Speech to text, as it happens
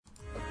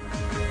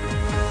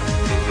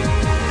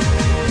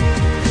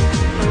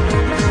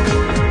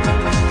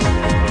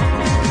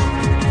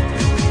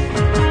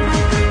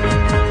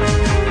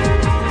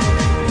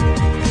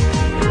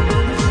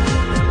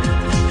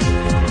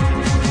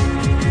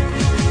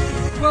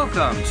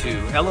Welcome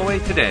to LOA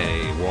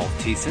Today. Walt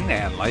Thiessen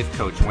and life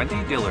coach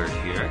Wendy Dillard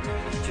here.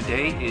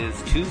 Today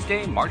is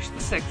Tuesday, March the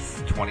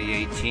 6th,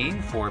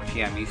 2018, 4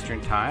 p.m.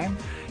 Eastern Time.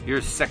 Your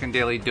second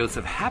daily dose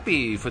of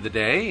happy for the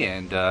day.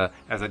 And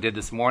as I did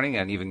this morning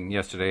and even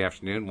yesterday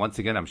afternoon, once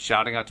again, I'm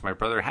shouting out to my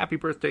brother. Happy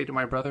birthday to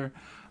my brother.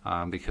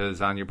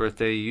 Because on your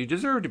birthday, you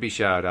deserve to be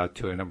shouted out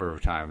to a number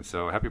of times.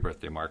 So happy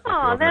birthday, Mark.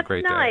 Oh, that's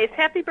nice. Day.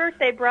 Happy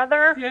birthday,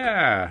 brother.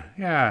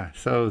 Yeah.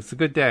 So it's a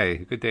good day.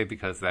 A good day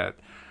because of that.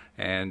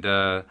 And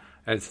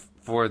as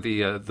for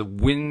the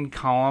win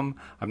column,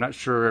 I'm not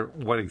sure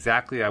what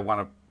exactly I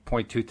want to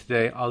point to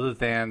today, other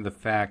than the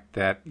fact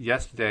that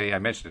yesterday, I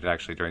mentioned it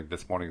actually during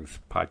this morning's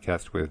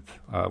podcast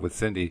with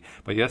Cindy,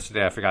 but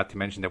yesterday I forgot to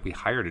mention that we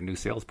hired a new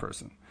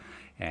salesperson.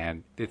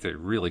 And it's a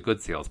really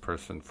good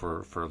salesperson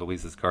for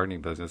Louise's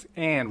gardening business.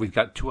 And we've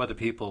got two other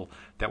people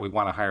that we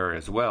want to hire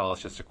as well.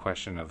 It's just a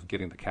question of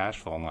getting the cash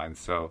flow in line.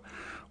 So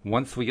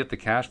once we get the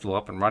cash flow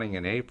up and running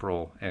in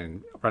April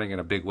and running in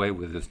a big way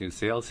with this new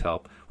sales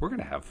help, we're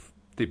going to have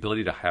the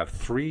ability to have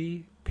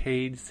 3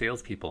 paid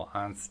salespeople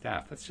on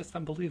staff. That's just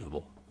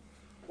unbelievable.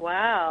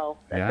 Wow,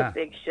 that's a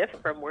big shift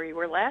from where you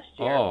were last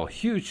year. Oh,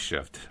 huge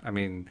shift. I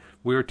mean,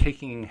 we're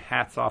taking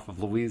hats off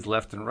of Louise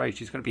left and right.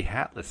 She's going to be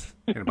hatless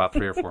in about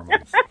 3 or 4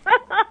 months.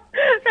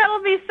 That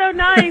will be so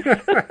nice.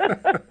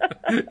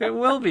 It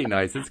will be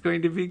nice. It's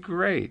going to be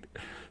great.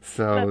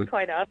 So that's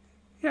quite up.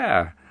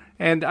 Yeah.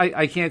 And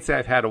I can't say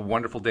I've had a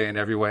wonderful day in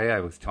every way. I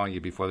was telling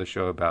you before the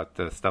show about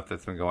the stuff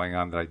that's been going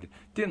on that I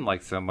didn't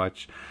like so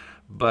much.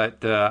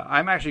 But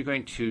I'm actually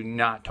going to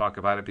not talk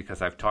about it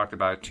because I've talked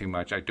about it too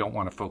much. I don't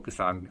want to focus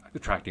on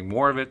attracting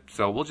more of it.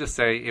 So we'll just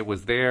say it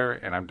was there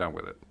and I'm done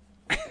with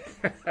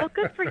it. Well,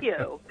 good for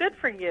you. Good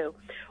for you.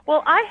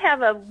 Well, I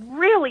have a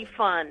really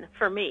fun,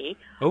 for me,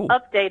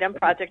 update on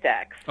Project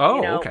X.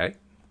 Oh, okay.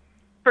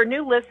 For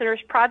new listeners,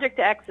 Project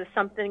X is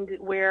something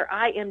where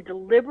I am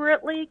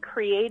deliberately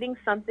creating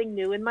something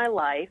new in my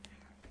life.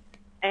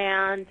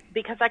 And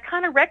because I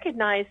kind of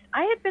recognized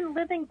I had been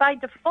living by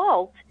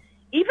default,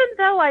 even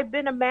though I've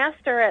been a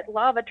master at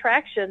law of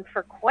attraction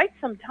for quite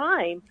some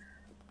time,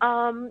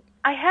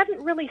 I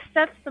hadn't really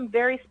set some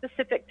very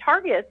specific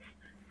targets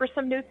for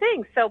some new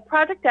things. So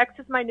Project X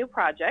is my new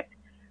project.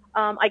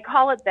 I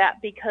call it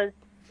that because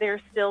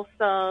there's still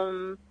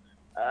some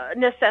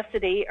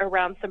necessity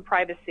around some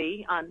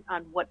privacy on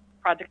what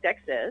Project X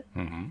is.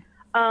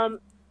 Mm-hmm.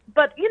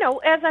 But,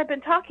 as I've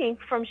been talking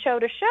from show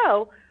to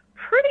show,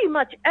 pretty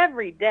much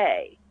every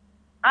day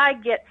I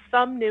get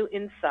some new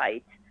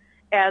insight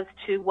as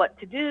to what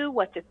to do,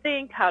 what to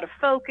think, how to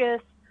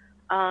focus,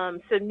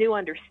 some new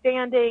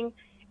understanding.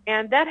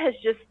 And that has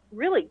just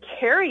really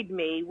carried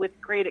me with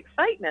great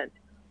excitement.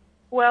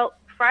 Well,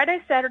 Friday,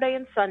 Saturday,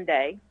 and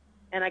Sunday,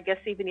 and I guess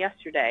even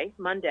yesterday,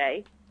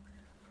 Monday,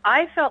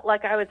 I felt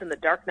like I was in the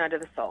dark night of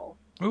the soul.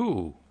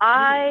 Ooh.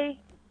 I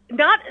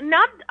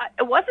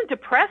wasn't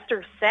depressed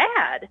or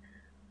sad,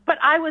 but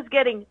I was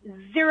getting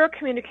zero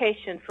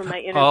communication from my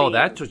inner being.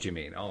 That's what you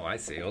mean. Oh, I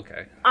see.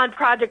 Okay. On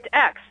Project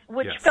X,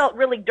 which felt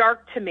really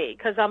dark to me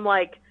because I'm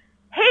like,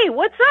 hey,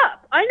 what's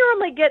up? I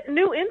normally get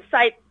new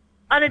insight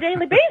on a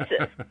daily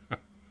basis.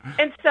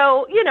 And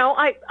so,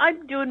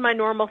 I'm doing my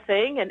normal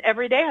thing, and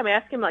every day I'm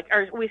asking, like,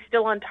 are we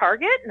still on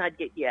target? And I'd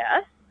get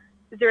yes.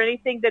 Is there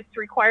anything that's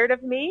required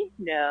of me?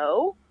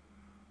 No.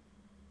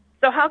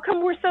 So how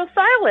come we're so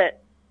silent?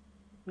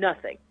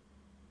 Nothing.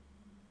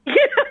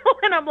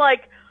 And I'm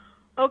like,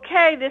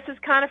 okay, this is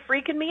kind of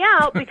freaking me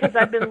out because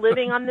I've been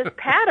living on this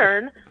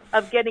pattern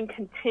of getting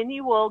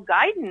continual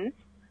guidance.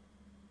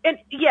 And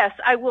yes,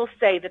 I will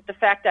say that the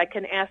fact I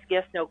can ask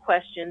yes, no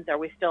questions, are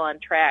we still on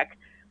track,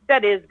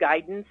 that is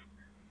guidance.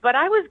 But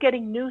I was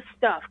getting new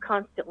stuff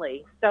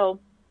constantly.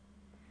 So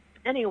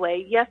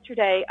anyway,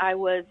 yesterday I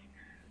was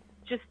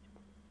just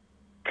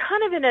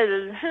kind of in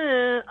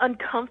an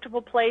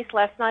uncomfortable place.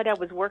 Last night I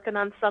was working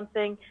on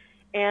something,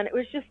 and it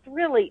was just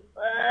really,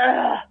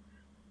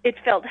 it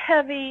felt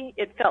heavy.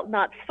 It felt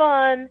not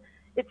fun.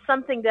 It's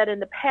something that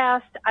in the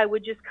past I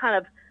would just kind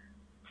of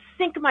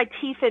sink my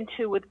teeth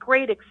into with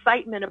great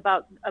excitement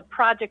about a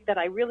project that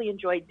I really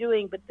enjoyed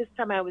doing, but this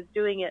time I was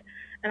doing it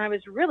and I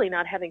was really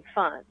not having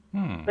fun.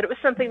 But it was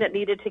something that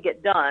needed to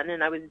get done,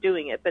 and I was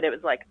doing it, but it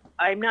was like,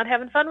 I'm not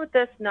having fun with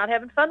this, not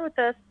having fun with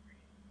this.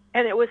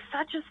 And it was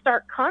such a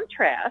stark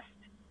contrast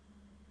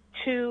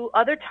to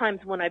other times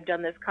when I've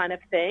done this kind of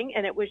thing,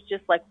 and it was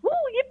just like, woo,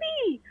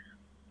 yippee!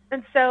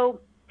 And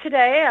so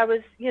today I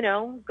was,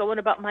 going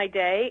about my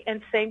day,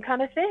 and same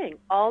kind of thing.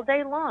 All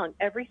day long,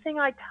 everything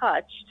I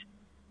touched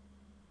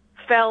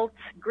felt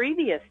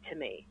grievous to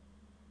me.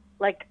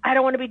 Like, I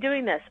don't want to be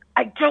doing this.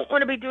 I don't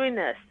want to be doing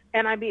this.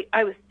 And I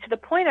was to the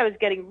point I was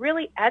getting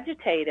really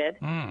agitated,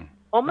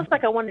 almost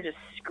like I wanted to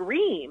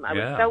scream. I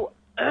was so,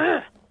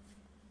 ugh.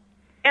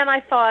 And I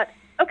thought,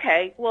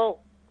 okay, well,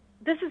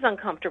 this is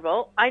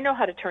uncomfortable. I know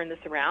how to turn this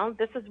around.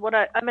 This is what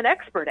I'm an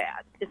expert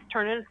at. It's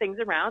turning things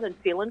around and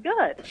feeling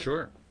good.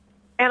 Sure.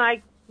 And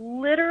I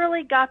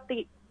literally got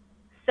the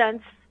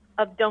sense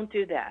of don't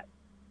do that.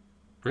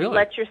 Really?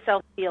 Let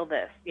yourself feel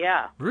this.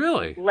 Yeah.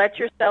 Really? Let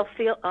yourself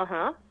feel,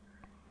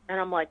 And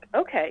I'm like,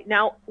 okay.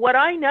 Now, what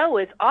I know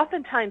is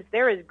oftentimes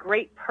there is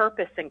great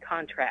purpose in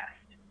contrast.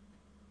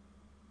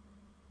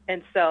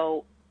 And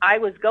so I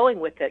was going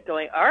with it,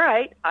 going, all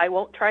right, I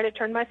won't try to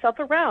turn myself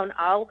around.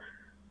 I'll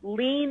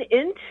lean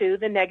into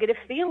the negative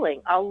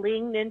feeling. I'll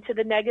lean into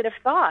the negative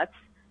thoughts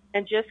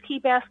and just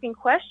keep asking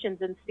questions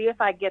and see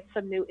if I get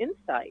some new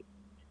insight.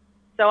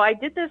 So I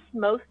did this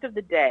most of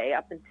the day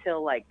up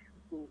until like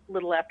a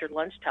little after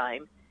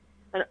lunchtime.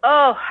 And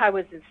I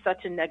was in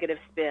such a negative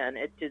spin.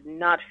 It did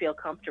not feel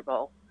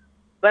comfortable.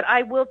 But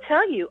I will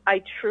tell you,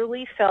 I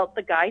truly felt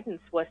the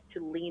guidance was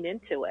to lean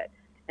into it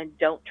and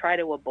don't try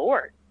to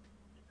abort.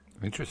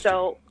 Interesting.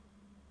 So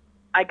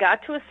I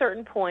got to a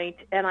certain point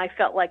and I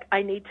felt like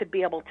I need to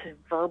be able to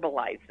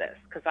verbalize this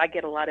because I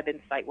get a lot of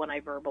insight when I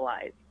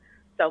verbalize.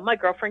 So my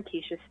girlfriend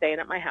Keisha's staying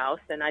at my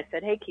house and I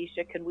said, hey,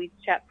 Keisha, can we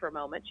chat for a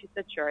moment? She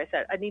said, sure. I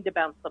said, I need to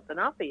bounce something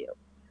off of you.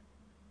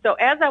 So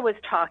as I was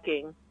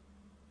talking,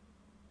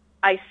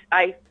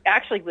 I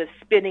actually was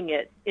spinning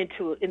it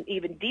into an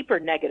even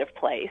deeper negative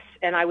place,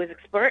 and I was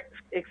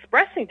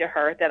expressing to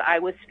her that I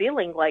was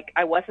feeling like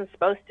I wasn't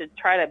supposed to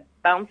try to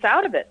bounce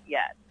out of it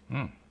yet.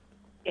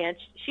 And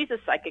she's a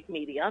psychic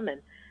medium,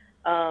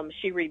 and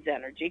she reads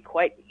energy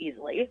quite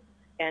easily.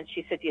 And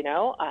she said,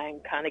 I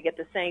kind of get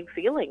the same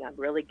feeling. I'm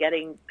really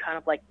getting kind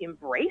of like,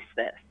 embrace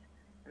this.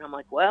 And I'm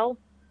like, well,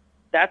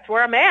 that's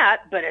where I'm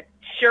at, but it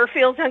sure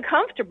feels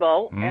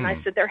uncomfortable. And I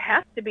said, there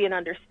has to be an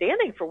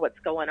understanding for what's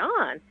going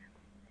on.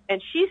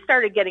 And she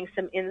started getting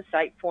some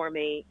insight for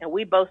me, and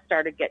we both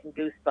started getting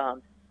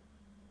goosebumps.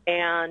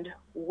 And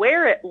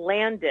where it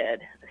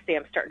landed, see,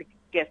 I'm starting to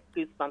get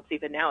goosebumps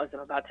even now as I'm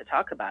about to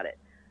talk about it.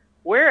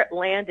 Where it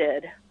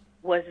landed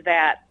was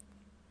that,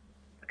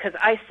 because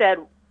I said,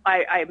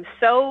 I'm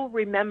so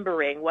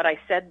remembering what I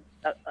said,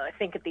 I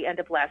think at the end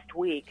of last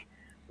week,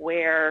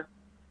 where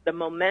the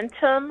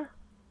momentum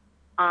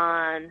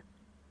on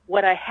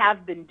what I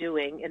have been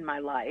doing in my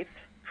life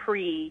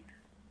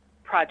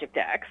pre-Project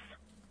X,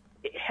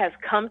 it has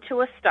come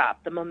to a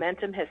stop. The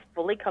momentum has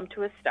fully come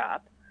to a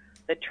stop.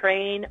 The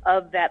train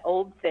of that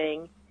old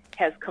thing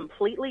has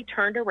completely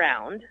turned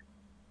around,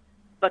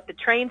 but the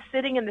train's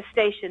sitting in the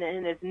station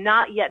and has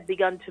not yet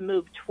begun to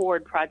move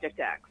toward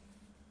Project X.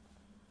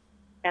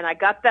 And I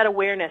got that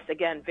awareness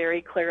again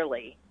very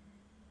clearly.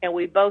 And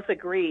we both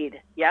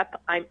agreed,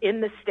 yep, I'm in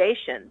the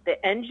station.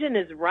 The engine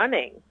is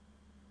running,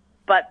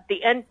 but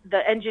the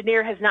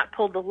engineer has not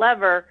pulled the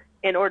lever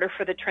in order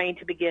for the train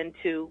to begin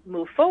to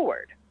move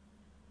forward.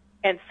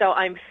 And so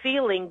I'm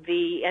feeling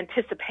the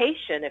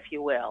anticipation, if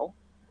you will,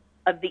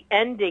 of the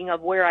ending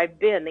of where I've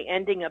been, the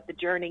ending of the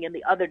journey in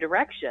the other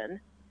direction.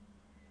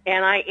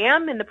 And I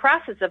am in the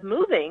process of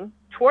moving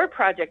toward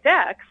Project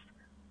X,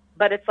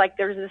 but it's like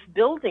there's this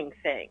building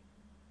thing.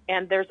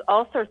 And there's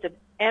all sorts of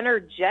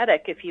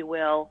energetic, if you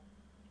will,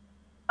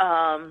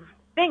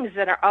 things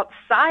that are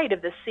outside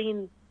of the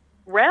seen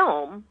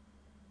realm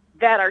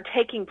that are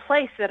taking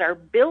place, that are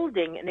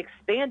building and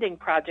expanding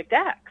Project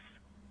X.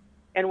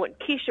 And when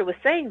Keisha was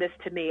saying this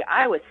to me,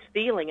 I was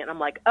feeling it. I'm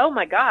like, oh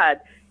my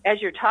God,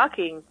 as you're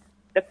talking,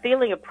 the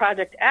feeling of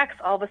Project X,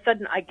 all of a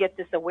sudden I get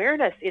this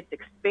awareness. Its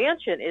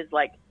expansion is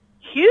like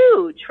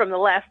huge from the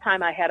last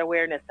time I had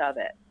awareness of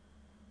it.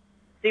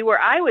 See,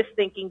 where I was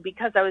thinking,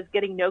 because I was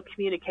getting no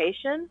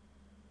communication,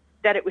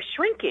 that it was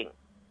shrinking.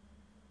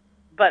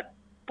 But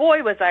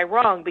boy, was I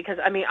wrong, because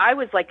I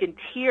was like in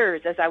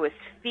tears as I was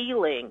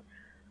feeling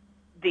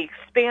the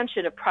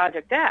expansion of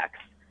Project X.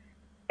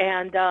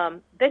 And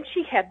then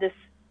she had this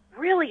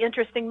really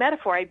interesting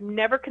metaphor I've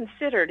never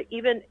considered,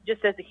 even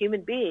just as a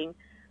human being.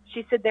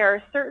 She said there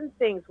are certain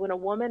things when a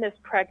woman is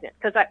pregnant,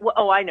 because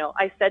I know.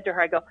 I said to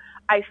her,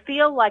 I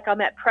feel like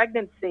I'm at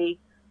pregnancy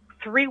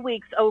 3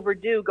 weeks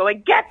overdue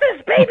going, get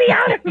this baby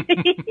out of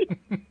me.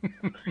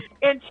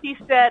 And she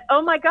said,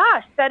 oh my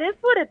gosh, that is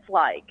what it's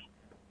like.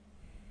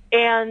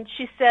 And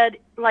she said,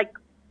 like,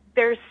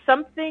 there's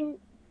something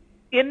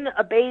in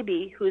a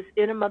baby who's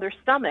in a mother's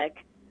stomach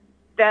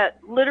that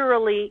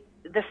literally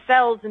the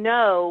cells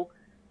know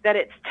that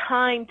it's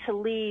time to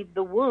leave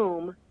the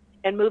womb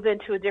and move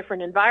into a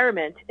different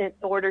environment in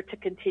order to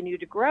continue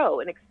to grow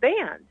and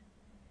expand.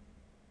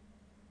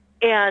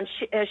 And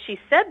as she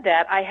said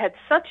that, I had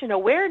such an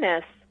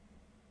awareness,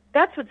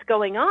 that's what's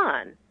going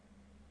on.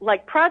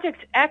 Like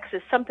Project X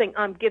is something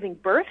I'm giving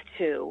birth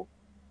to,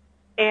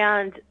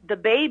 and the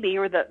baby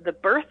or the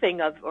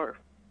birthing of, or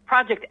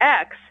Project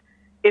X,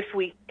 if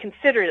we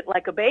consider it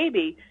like a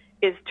baby,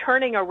 is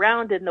turning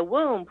around in the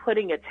womb,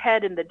 putting its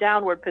head in the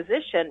downward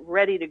position,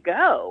 ready to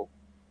go.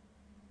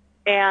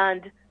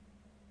 And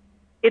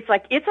it's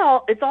like, it's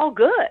all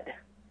good.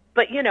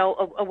 But,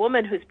 a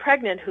woman who's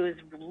pregnant, who's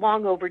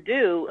long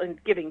overdue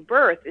and giving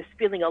birth, is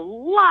feeling a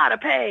lot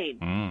of pain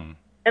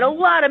and a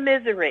lot of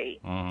misery.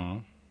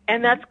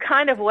 And that's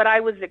kind of what I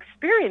was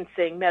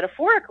experiencing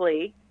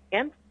metaphorically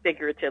and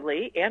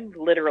figuratively and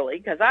literally,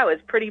 because I was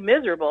pretty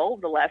miserable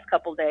the last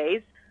couple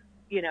days.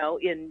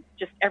 In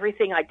just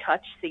everything I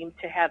touched seemed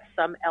to have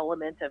some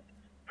element of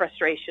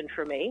frustration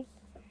for me.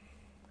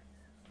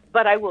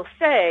 But I will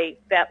say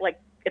that, like,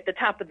 at the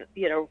top of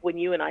when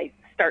you and I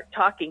start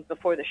talking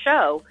before the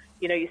show,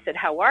 you said,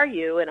 how are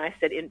you? And I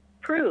said,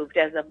 improved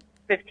as of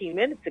 15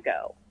 minutes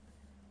ago.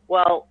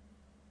 Well,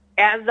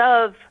 as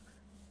of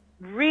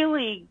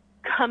really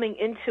coming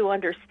into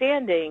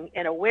understanding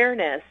and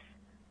awareness,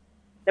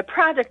 the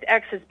Project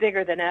X is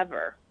bigger than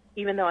ever,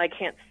 even though I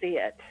can't see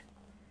it.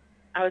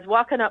 I was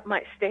walking up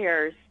my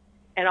stairs,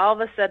 and all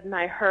of a sudden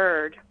I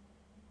heard,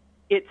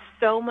 it's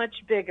so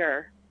much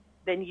bigger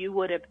than you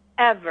would have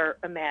ever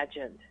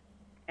imagined.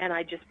 And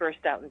I just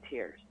burst out in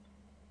tears.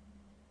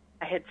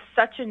 I had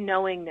such a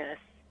knowingness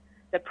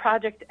that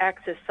Project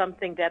X is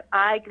something that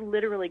I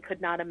literally could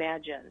not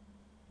imagine.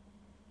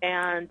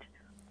 And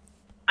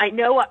I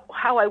know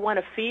how I want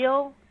to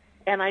feel,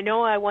 and I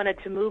know I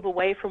wanted to move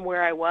away from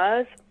where I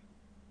was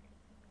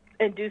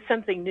and do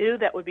something new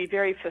that would be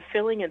very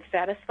fulfilling and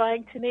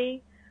satisfying to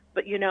me.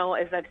 But,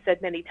 as I've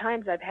said many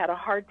times, I've had a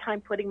hard time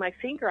putting my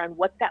finger on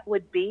what that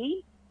would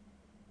be.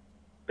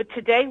 But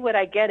today what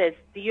I get is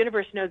the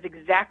universe knows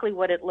exactly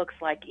what it looks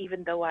like,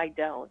 even though I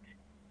don't.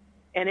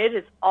 And it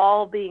is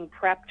all being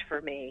prepped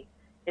for me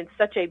in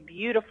such a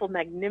beautiful,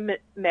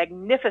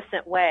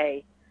 magnificent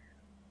way.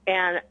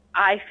 And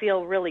I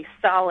feel really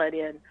solid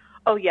in,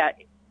 oh, yeah,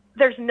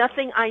 there's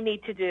nothing I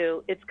need to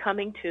do. It's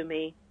coming to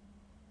me.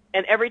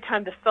 And every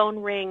time the phone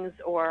rings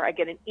or I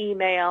get an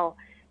email,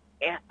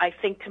 I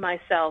think to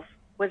myself,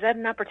 was that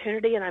an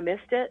opportunity and I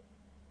missed it?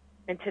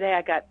 And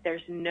today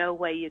there's no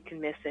way you can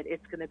miss it.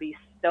 It's going to be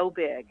so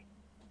big.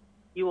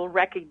 You will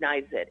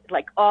recognize it.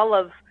 Like all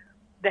of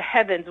the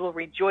heavens will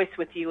rejoice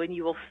with you, and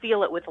you will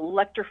feel it with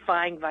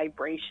electrifying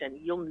vibration.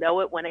 You'll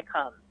know it when it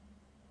comes.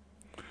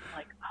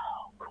 Like,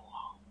 oh,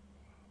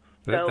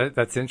 cool.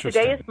 That's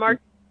interesting.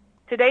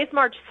 Today's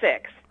March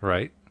 6th.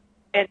 Right.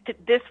 And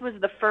this was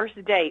the first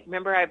date.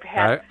 Remember, I've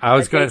had. I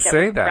was going to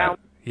say that.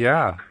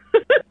 Yeah.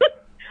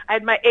 I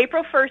had my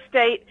April 1st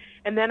date,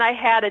 and then I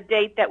had a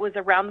date that was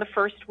around the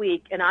first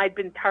week, and I'd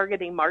been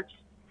targeting March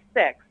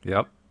 6th.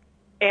 Yep.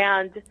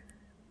 And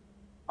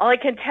all I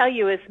can tell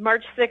you is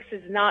March 6th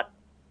is not,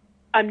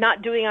 I'm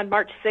not doing on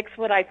March 6th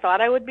what I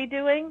thought I would be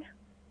doing,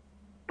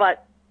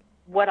 but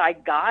what I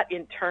got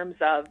in terms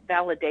of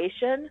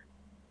validation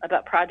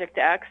about Project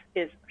X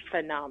is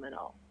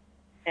phenomenal.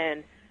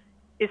 And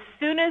as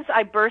soon as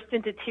I burst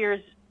into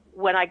tears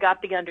when I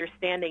got the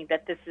understanding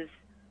that this is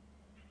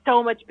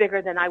so much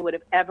bigger than I would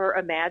have ever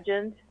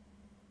imagined,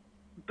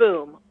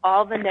 boom,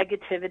 all the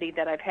negativity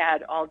that I've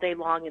had all day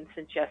long and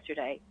since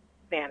yesterday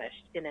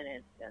vanished in an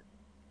instant.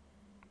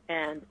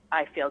 And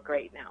I feel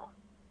great now.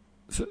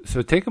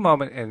 So take a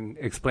moment and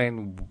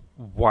explain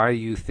why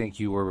you think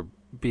you were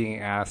being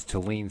asked to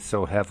lean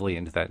so heavily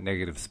into that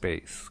negative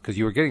space, because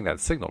you were getting that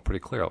signal pretty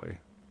clearly.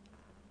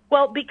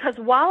 Well, because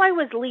while I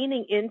was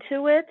leaning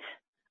into it,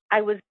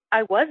 I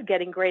was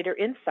getting greater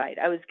insight.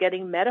 I was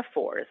getting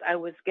metaphors. I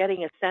was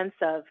getting a sense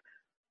of,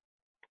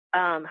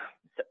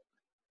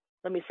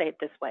 let me say it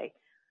this way.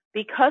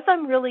 Because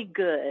I'm really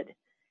good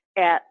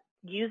at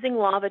using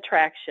law of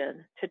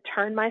attraction to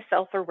turn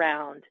myself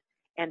around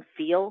and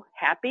feel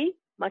happy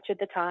much of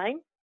the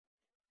time,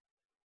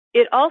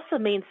 it also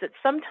means that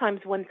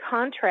sometimes when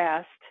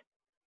contrast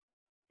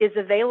is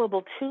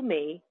available to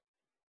me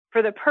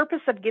for the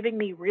purpose of giving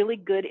me really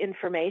good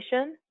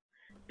information,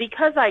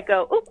 because I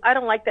go, oop, I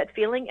don't like that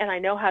feeling, and I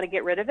know how to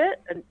get rid of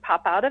it and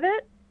pop out of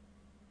it,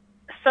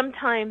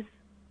 sometimes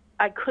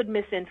I could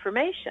miss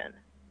information.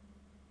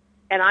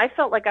 And I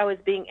felt like I was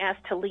being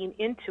asked to lean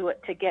into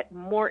it to get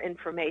more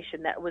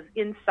information that was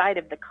inside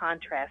of the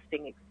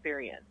contrasting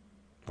experience.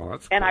 Well,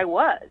 that's and cool. I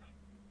was.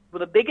 Well,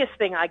 the biggest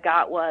thing I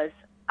got was,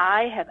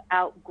 I have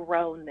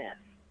outgrown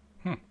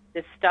this.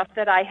 This stuff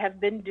that I have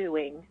been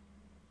doing.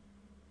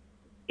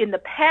 In the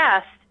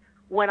past,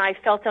 when I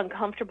felt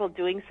uncomfortable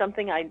doing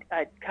something, I'd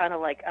kind of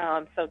like, oh,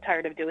 I'm so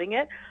tired of doing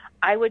it.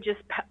 I would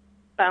just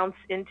bounce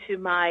into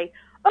my,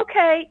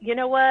 okay, you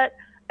know what?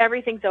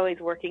 Everything's always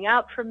working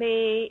out for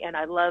me, and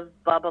I love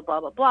blah, blah, blah,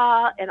 blah,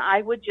 blah. And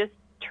I would just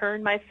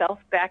turn myself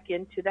back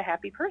into the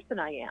happy person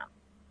I am.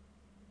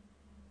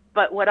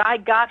 But what I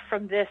got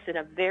from this in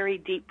a very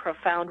deep,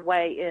 profound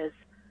way is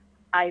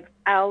I've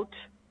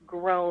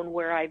outgrown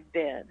where I've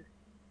been.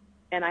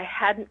 And I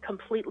hadn't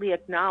completely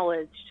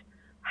acknowledged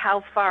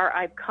how far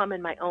I've come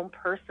in my own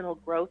personal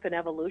growth and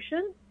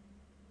evolution.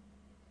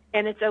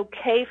 And it's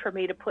okay for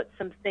me to put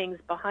some things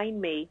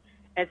behind me,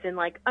 as in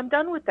like, I'm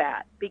done with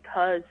that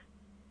because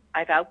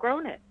I've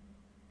outgrown it.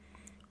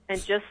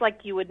 And just like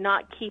you would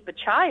not keep a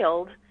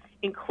child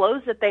in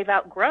clothes that they've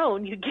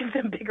outgrown, you give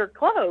them bigger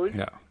clothes.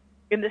 Yeah.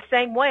 In the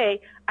same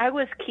way, I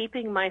was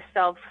keeping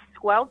myself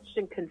squelched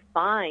and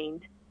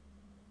confined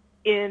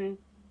in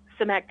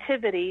some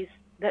activities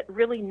that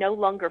really no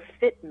longer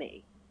fit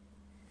me.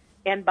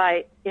 And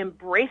by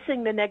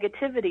embracing the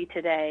negativity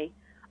today,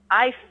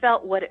 I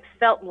felt what it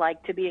felt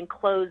like to be in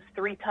clothes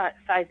 3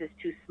 sizes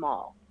too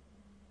small.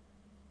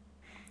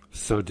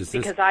 So does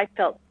this... Because I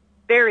felt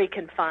very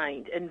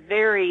confined and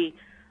very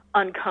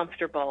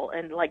uncomfortable,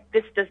 and like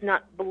this does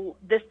not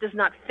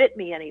fit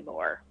me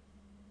anymore.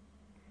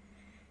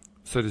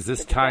 So does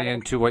this tie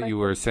into what you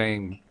were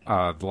saying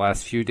the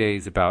last few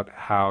days about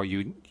how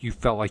you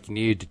felt like you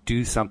needed to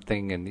do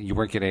something and you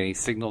weren't getting any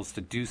signals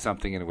to do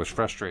something and it was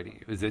frustrating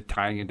you? Is it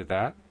tying into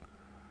that?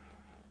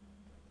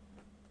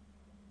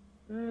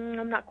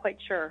 I'm not quite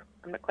sure.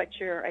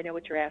 I know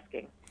what you're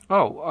asking.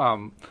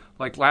 Oh,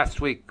 like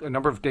last week, a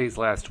number of days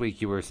last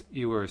week, you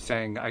were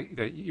saying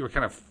that you were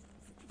kind of,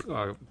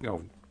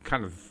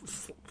 kind of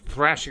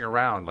thrashing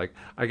around, like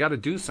I got to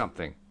do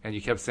something, and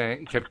you kept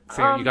saying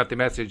you got the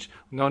message.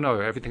 No,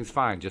 everything's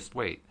fine. Just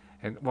wait.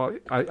 And well,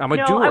 I'm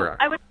a doer.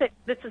 I would say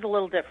this is a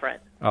little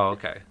different. Oh,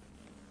 okay.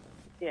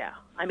 Yeah,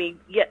 I mean,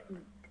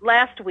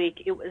 last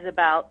week it was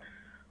about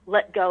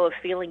let go of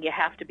feeling you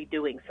have to be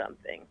doing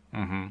something.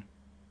 Mm-hmm.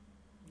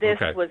 This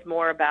was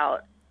more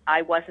about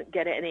I wasn't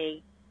getting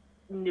any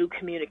new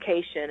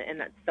communication,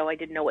 and so I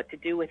didn't know what to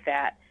do with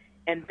that.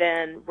 And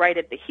then right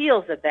at the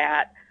heels of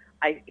that,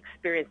 I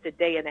experienced a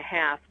day and a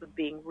half of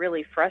being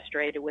really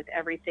frustrated with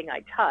everything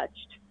I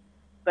touched.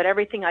 But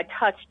everything I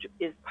touched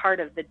is part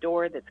of the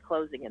door that's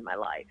closing in my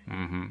life.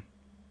 Mm-hmm.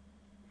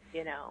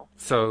 You know.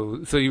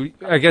 So you,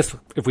 I guess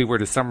if we were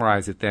to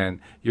summarize it,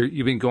 then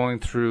you've been going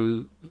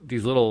through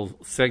these little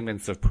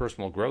segments of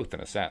personal growth in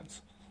a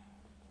sense.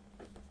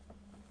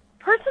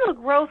 Personal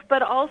growth,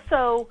 but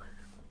also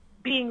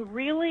being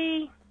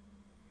really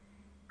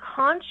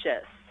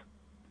conscious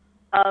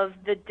of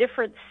the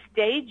different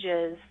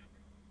stages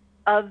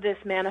of this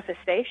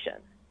manifestation.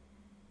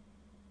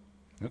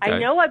 Okay. I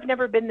know I've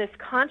never been this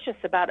conscious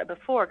about it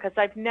before because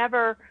I've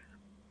never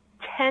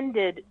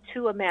tended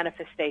to a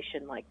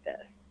manifestation like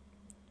this.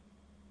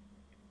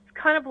 It's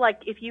kind of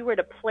like if you were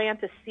to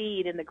plant a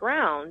seed in the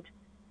ground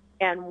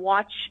and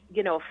watch,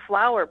 a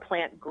flower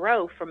plant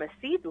grow from a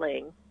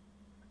seedling,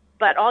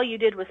 but all you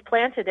did was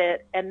planted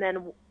it and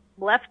then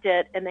left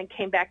it and then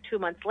came back 2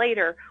 months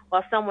later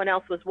while someone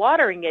else was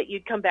watering it,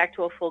 you'd come back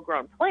to a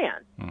full-grown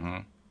plant. Mm-hmm.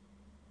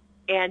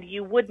 And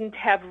you wouldn't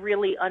have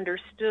really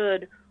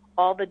understood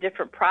all the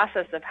different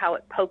process of how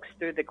it pokes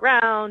through the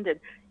ground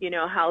and,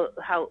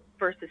 how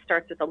first it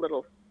starts with a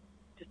little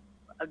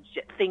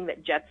thing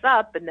that jets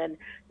up and then,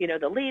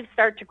 the leaves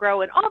start to grow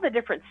and all the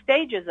different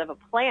stages of a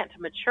plant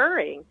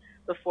maturing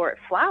before it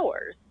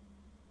flowers.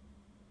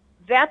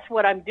 That's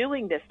what I'm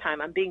doing this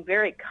time. I'm being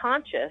very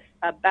conscious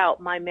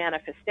about my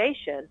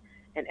manifestation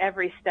and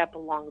every step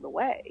along the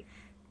way.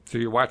 So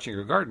you're watching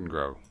your garden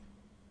grow.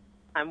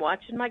 I'm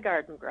watching my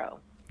garden grow.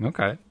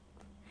 Okay.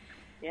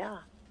 Yeah.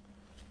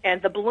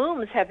 And the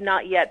blooms have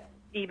not yet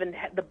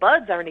the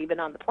buds aren't even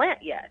on the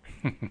plant yet.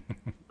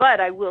 But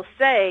I will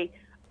say,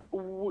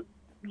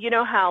 you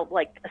know how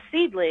like a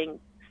seedling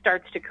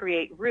starts to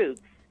create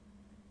roots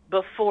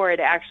before it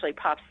actually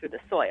pops through the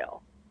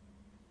soil.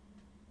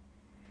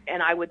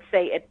 And I would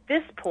say at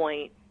this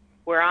point,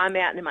 where I'm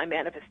at in my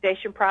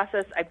manifestation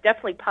process, I've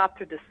definitely popped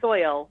through the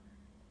soil,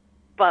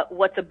 but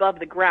what's above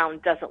the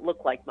ground doesn't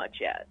look like much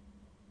yet.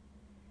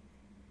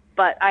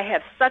 But I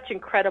have such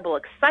incredible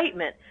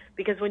excitement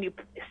because when you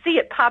see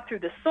it pop through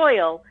the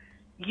soil,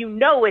 you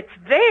know it's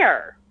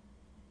there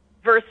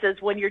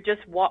versus when you're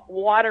just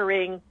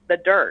watering the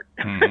dirt.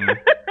 Mm-hmm.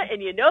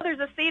 And you know there's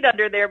a seed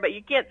under there, but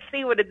you can't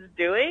see what it's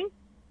doing.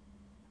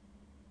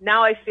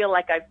 Now I feel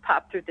like I've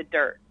popped through the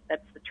dirt.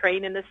 That's the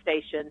train in the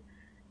station.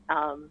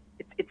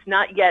 It's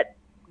not yet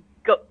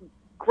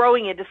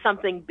growing into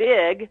something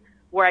big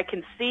where I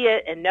can see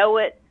it and know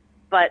it,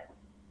 but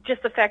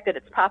just the fact that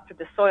it's popped through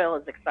the soil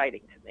is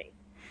exciting to me.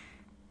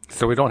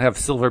 So we don't have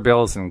silver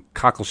bills and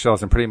cockle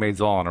shells and pretty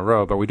maids all in a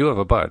row, but we do have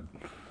a bud.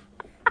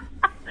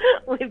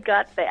 We've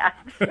got that.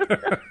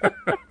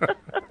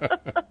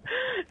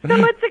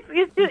 So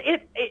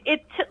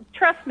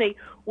trust me,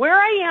 where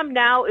I am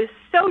now is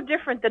so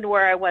different than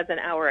where I was an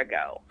hour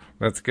ago.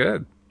 That's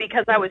good.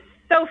 Because I was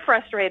so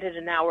frustrated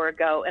an hour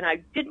ago, and I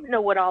didn't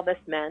know what all this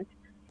meant,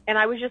 and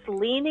I was just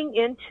leaning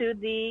into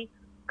the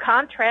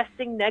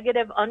contrasting,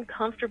 negative,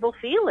 uncomfortable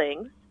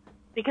feelings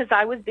because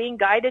I was being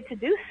guided to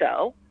do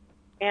so.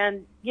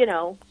 And,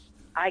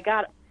 I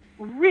got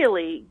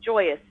really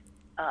joyous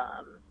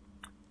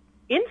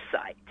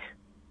insight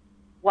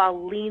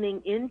while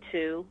leaning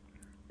into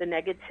the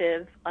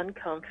negative,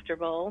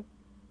 uncomfortable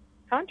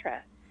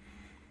contrast.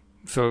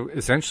 So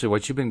essentially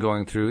what you've been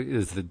going through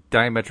is the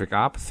diametric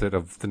opposite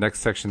of the next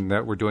section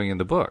that we're doing in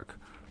the book,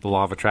 The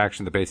Law of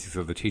Attraction, the Basics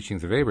of the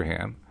Teachings of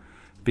Abraham,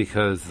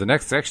 because the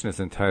next section is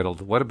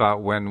entitled, What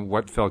About When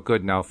What Felt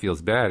Good Now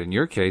Feels Bad? In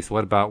your case,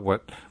 what about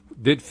what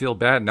did feel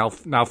bad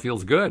now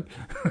feels good?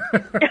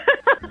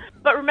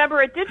 But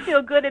remember, it did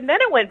feel good and then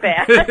it went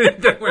bad.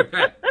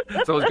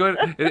 So it's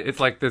good. It's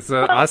like this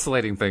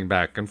oscillating thing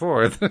back and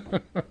forth.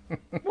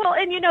 Well,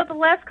 and the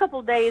last couple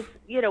of days,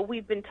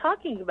 we've been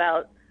talking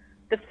about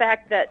the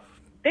fact that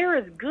there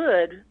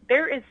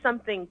is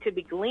something to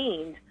be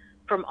gleaned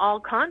from all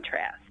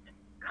contrast.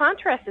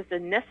 Contrast is a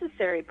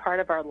necessary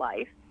part of our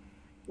life.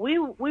 We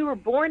were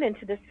born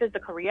into this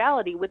physical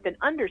reality with an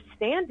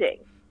understanding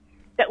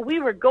that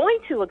we were going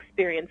to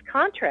experience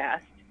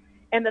contrast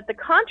and that the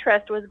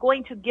contrast was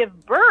going to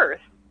give birth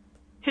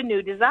to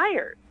new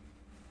desires.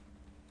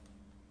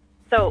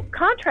 So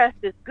contrast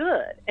is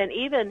good. And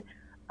even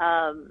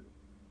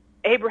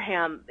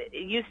Abraham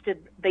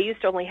they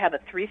used to only have a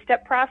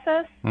 3-step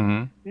process.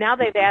 Mm-hmm. Now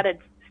they've added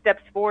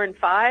steps 4 and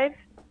 5,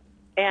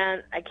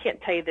 and I can't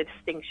tell you the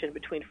distinction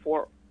between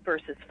 4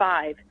 versus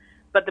 5,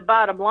 but the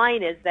bottom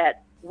line is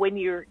that when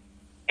you're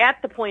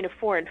at the point of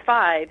 4 and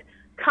 5,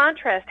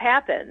 contrast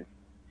happens.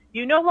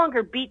 You no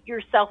longer beat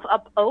yourself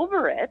up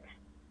over it,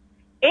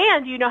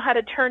 and you know how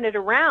to turn it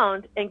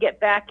around and get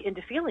back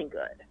into feeling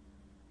good.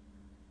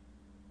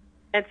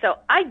 And so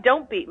I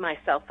don't beat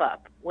myself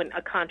up when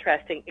a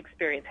contrasting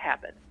experience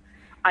happens.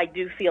 I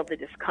do feel the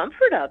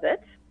discomfort of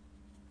it,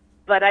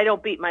 but I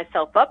don't beat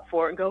myself up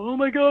for it and go, oh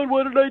my God,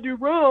 what did I do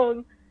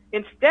wrong?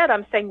 Instead,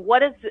 I'm saying,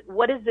 what is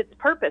its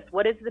purpose?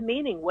 What is the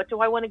meaning? What do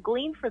I want to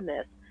glean from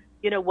this?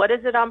 What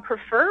is it I'm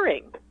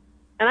preferring?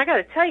 And I got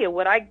to tell you,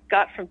 what I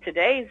got from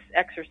today's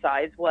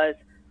exercise was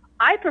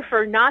I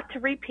prefer not to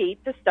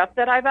repeat the stuff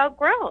that I've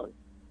outgrown.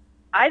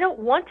 I don't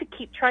want to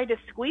keep trying to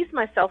squeeze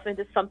myself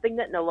into something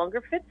that no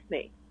longer fits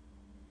me.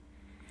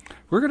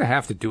 We're going to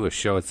have to do a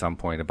show at some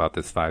point about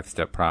this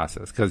 5-step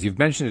process, because you've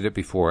mentioned it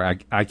before.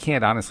 I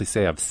can't honestly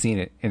say I've seen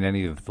it in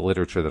any of the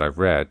literature that I've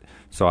read.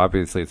 So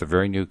obviously it's a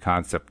very new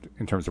concept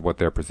in terms of what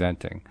they're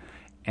presenting.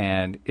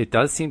 And it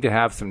does seem to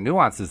have some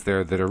nuances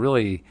there that are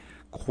really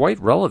quite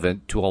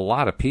relevant to a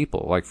lot of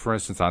people. Like, for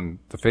instance, on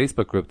the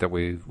Facebook group that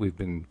we've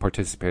been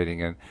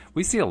participating in,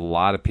 we see a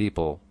lot of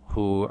people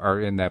who are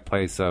in that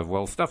place of,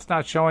 well, stuff's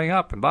not showing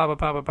up and blah, blah,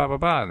 blah, blah, blah, blah,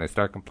 blah, and they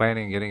start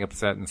complaining and getting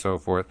upset and so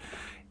forth.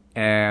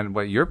 And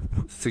what you're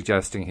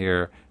suggesting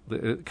here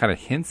kind of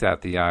hints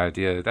at the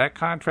idea that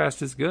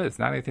contrast is good. It's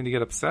not anything to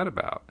get upset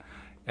about.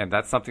 And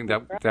that's something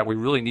that we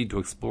really need to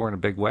explore in a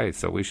big way,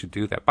 so we should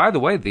do that. By the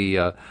way,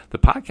 the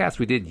podcast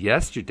we did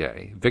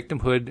yesterday,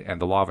 Victimhood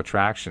and the Law of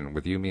Attraction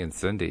with Yumi and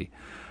Cindy,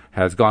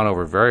 has gone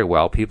over very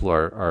well. People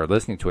are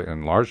listening to it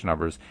in large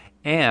numbers.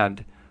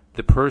 And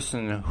the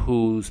person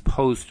whose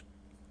post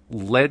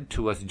led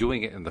to us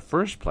doing it in the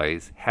first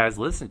place has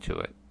listened to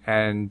it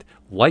and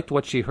liked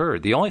what she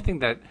heard. The only thing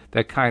that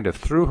kind of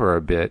threw her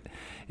a bit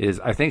is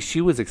I think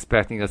she was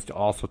expecting us to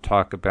also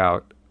talk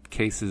about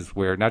cases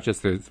where not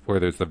just where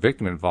there's the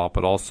victim involved,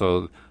 but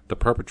also the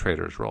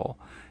perpetrator's role.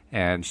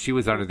 And she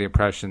was under the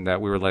impression that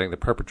we were letting the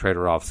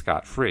perpetrator off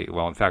scot-free.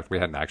 Well, in fact, we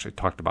hadn't actually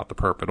talked about the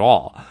perp at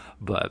all.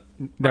 But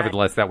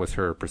nevertheless, that was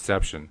her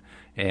perception.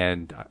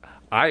 And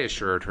I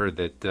assured her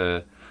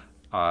that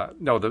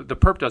no, the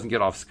perp doesn't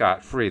get off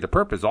scot-free. The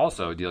perp is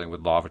also dealing with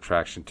law of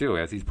attraction too.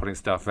 As he's putting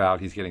stuff out,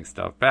 he's getting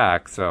stuff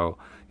back. So,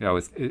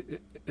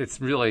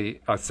 it's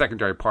really a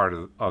secondary part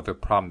of the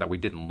problem that we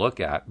didn't look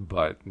at,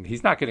 but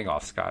he's not getting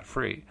off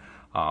scot-free.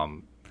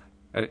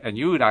 And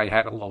you and I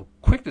had a little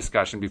quick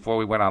discussion before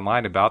we went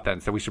online about that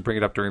and said we should bring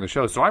it up during the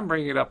show. So I'm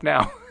bringing it up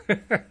now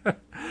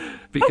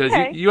because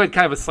you had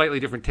kind of a slightly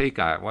different take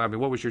on it. Well, I mean,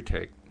 what was your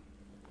take?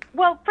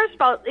 Well, first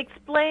of all,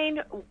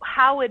 explain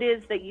how it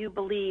is that you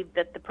believe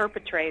that the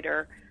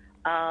perpetrator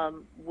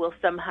will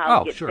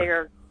somehow get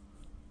their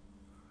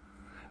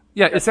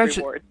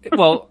essentially. reward.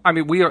 Well, I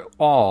mean, we are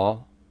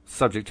all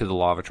subject to the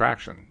law of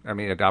attraction. I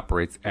mean, it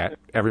operates at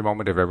every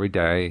moment of every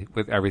day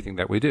with everything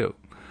that we do.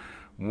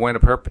 When a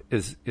perp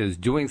is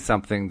doing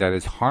something that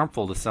is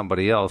harmful to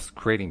somebody else,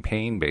 creating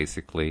pain,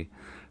 basically,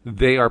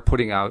 they are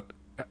putting out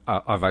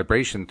a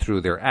vibration through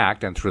their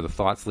act and through the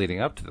thoughts leading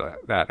up to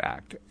that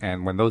act.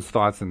 And when those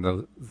thoughts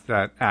and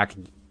that act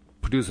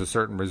produce a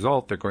certain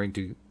result, they're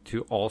going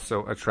to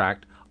also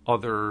attract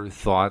other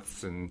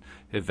thoughts and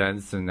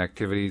events and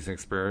activities and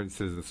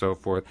experiences and so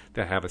forth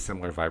that have a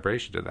similar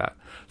vibration to that.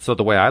 So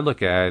the way I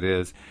look at it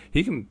is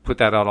he can put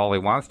that out all he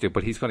wants to,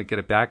 but he's going to get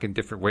it back in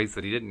different ways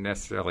that he didn't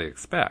necessarily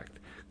expect,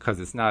 because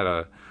it's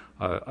not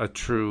a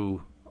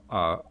true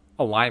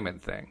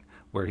alignment thing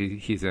where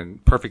he's in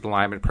perfect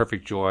alignment,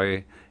 perfect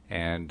joy,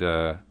 and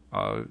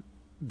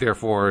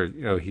therefore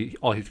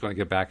all he's going to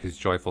get back is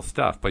joyful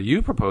stuff. But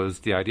you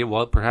proposed the idea,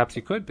 well, perhaps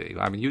he could be.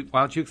 I mean, why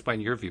don't you explain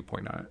your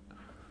viewpoint on it?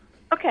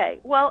 Okay,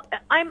 well,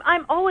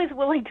 I'm always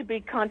willing to be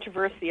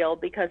controversial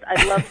because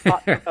I love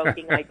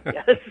thought-provoking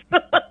ideas.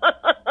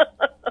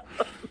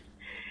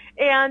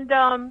 And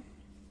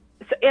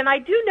I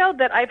do know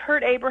that I've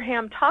heard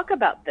Abraham talk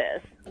about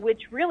this,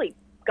 which really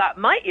got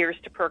my ears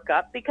to perk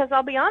up, because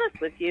I'll be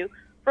honest with you,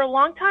 for a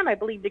long time I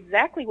believed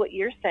exactly what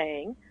you're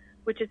saying,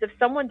 which is if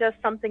someone does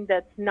something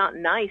that's not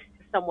nice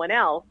to someone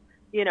else,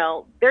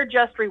 their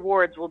just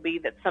rewards will be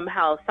that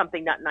somehow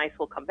something not nice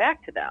will come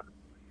back to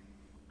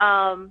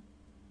them.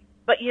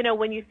 But,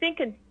 when you think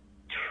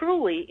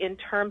truly in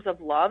terms of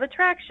law of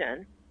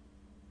attraction,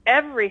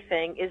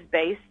 everything is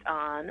based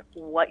on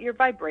what your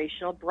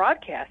vibrational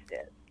broadcast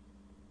is.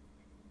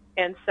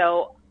 And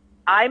so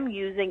I'm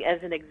using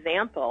as an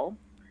example,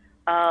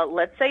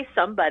 let's say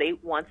somebody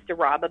wants to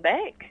rob a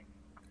bank.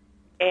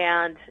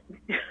 And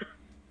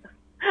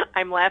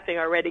I'm laughing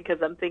already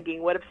because I'm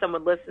thinking, what if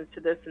someone listens to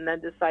this and then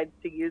decides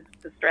to use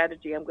the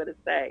strategy I'm going to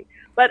say?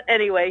 But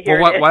anyway, here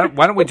it is.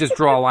 Why don't we just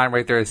draw a line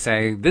right there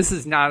saying this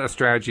is not a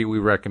strategy we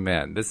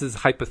recommend. This is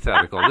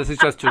hypothetical. This is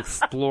just to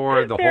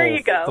explore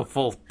the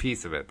full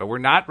piece of it. But we're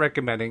not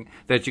recommending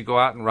that you go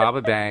out and rob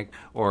a bank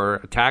or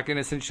attack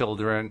innocent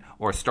children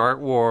or start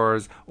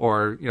wars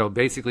or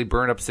basically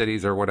burn up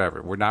cities or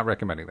whatever. We're not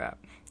recommending that.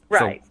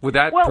 Right. So with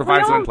that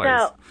proviso in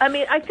place. I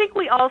mean, I think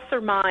we all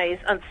surmise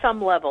on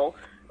some level,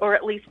 or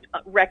at least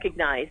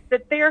recognize,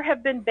 that there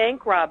have been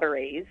bank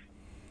robberies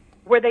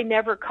where they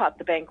never caught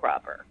the bank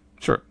robber.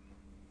 Sure.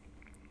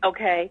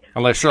 Okay.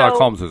 Unless Sherlock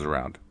Holmes is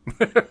around.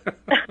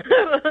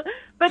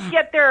 But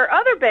yet there are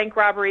other bank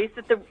robberies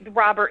that the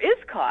robber is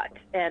caught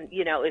and,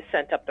 is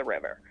sent up the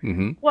river.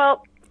 Mm-hmm.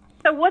 Well,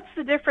 so what's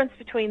the difference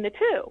between the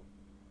two?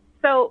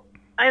 So,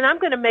 and I'm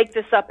going to make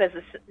this up as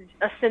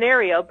a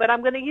scenario, but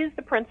I'm going to use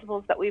the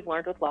principles that we've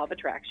learned with law of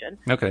attraction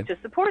to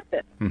support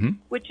this,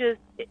 which is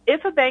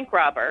if a bank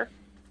robber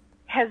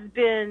has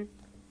been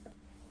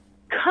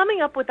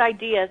coming up with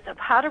ideas of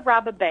how to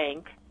rob a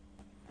bank,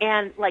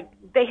 and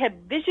they have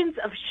visions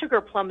of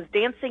sugar plums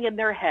dancing in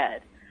their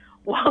head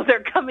while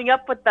they're coming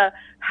up with the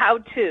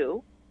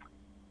how-to,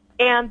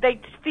 and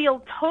they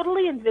feel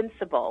totally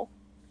invincible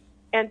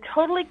and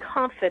totally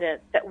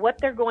confident that what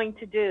they're going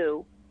to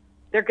do,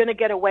 they're going to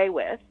get away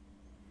with.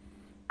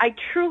 I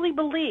truly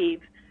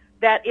believe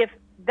that if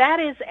that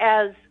is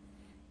as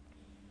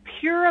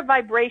pure a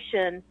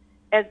vibration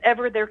as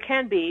ever there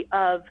can be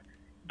of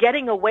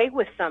getting away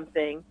with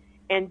something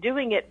and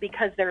doing it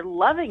because they're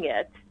loving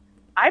it,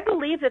 I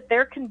believe that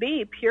there can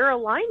be pure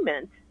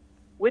alignment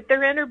with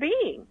their inner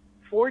being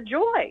for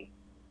joy.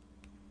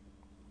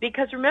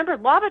 Because remember,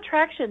 law of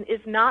attraction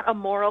is not a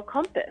moral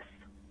compass.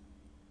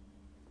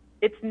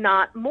 It's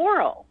not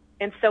moral.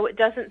 And so it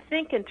doesn't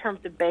think in terms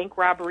of bank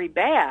robbery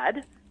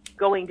bad,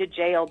 going to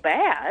jail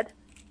bad,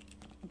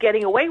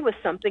 getting away with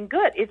something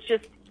good. It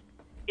just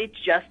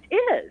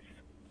is.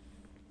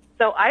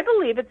 So I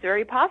believe it's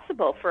very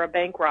possible for a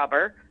bank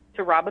robber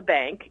to rob a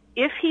bank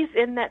if he's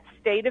in that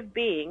state of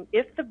being,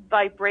 if the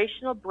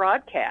vibrational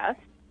broadcast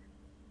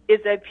is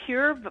a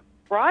pure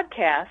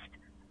broadcast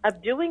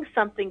of doing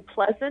something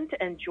pleasant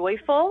and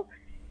joyful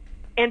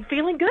and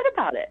feeling good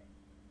about it.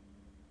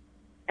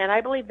 And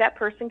I believe that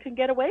person can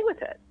get away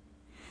with it.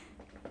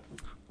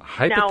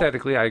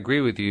 Hypothetically, I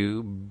agree with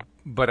you,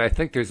 but I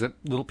think there's a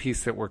little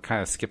piece that we're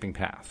kind of skipping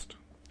past.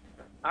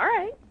 All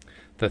right.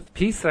 The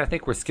piece that I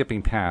think we're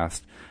skipping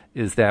past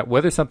is that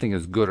whether something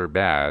is good or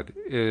bad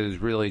is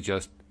really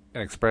just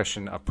an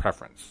expression of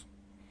preference.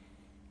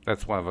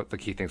 That's one of the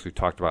key things we've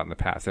talked about in the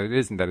past. It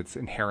isn't that it's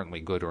inherently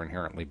good or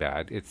inherently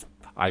bad. It's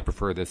I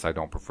prefer this, I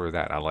don't prefer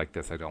that. I like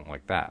this, I don't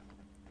like that.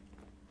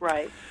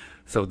 Right.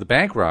 So the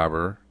bank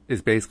robber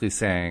is basically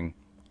saying,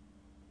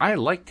 I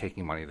like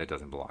taking money that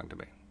doesn't belong to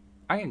me.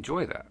 I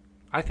enjoy that.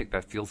 I think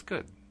that feels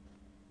good.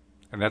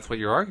 And that's what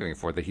you're arguing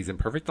for, that he's in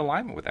perfect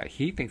alignment with that.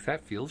 He thinks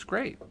that feels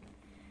great.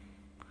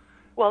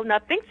 Well,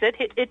 not thinks it.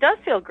 It does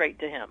feel great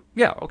to him.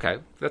 Yeah, okay.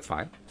 That's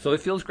fine. So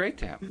it feels great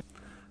to him.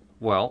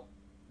 Well,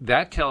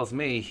 that tells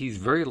me he's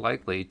very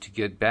likely to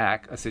get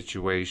back a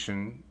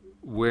situation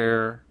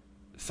where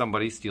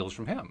somebody steals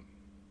from him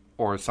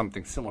or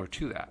something similar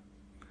to that.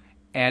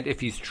 And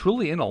if he's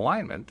truly in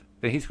alignment,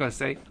 then he's going to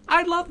say,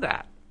 I love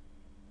that.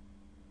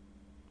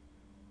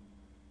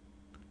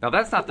 Now,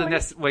 that's not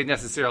the way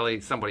necessarily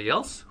somebody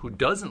else who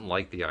doesn't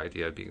like the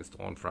idea of being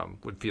stolen from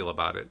would feel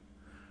about it.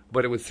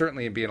 But it would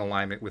certainly be in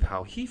alignment with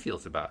how he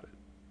feels about it.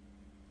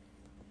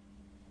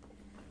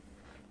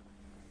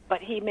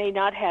 But he may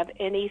not have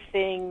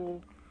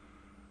anything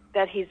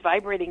that he's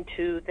vibrating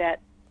to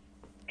that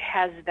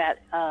has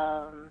that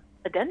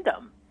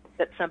addendum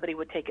that somebody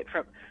would take it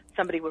from,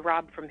 somebody would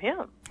rob from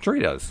him. Sure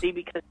he does. See,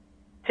 because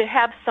to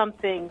have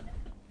something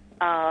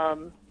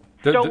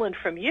stolen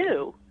from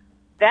you,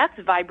 that's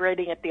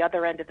vibrating at the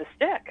other end of the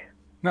stick.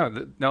 No,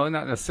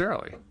 not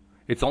necessarily.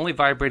 It's only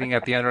vibrating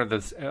at the end of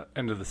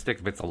the stick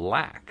if it's a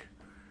lack.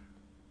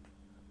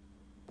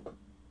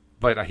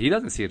 But he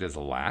doesn't see it as a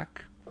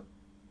lack.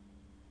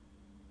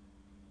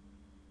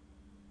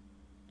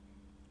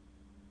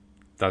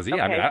 Does he?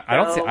 Okay, I mean,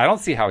 I don't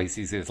see how he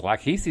sees it as a lack.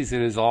 He sees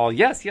it as all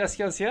yes, yes,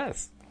 yes,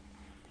 yes.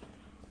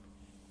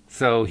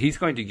 So he's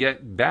going to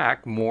get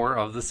back more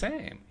of the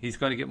same. He's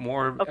going to get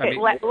more. Okay,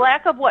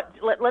 lack of what?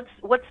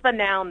 What's the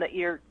noun that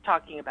you're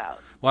talking about?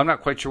 Well, I'm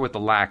not quite sure what the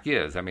lack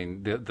is. I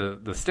mean,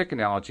 the stick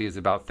analogy is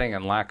about thing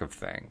and lack of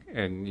thing.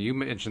 And you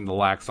mentioned the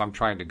lack, so I'm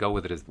trying to go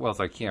with it as well as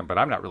I can, but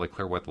I'm not really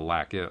clear what the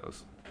lack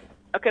is.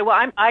 Okay,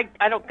 well,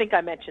 I don't think I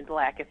mentioned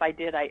lack. If I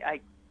did, I'm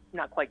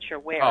not quite sure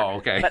where. Oh,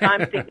 okay. But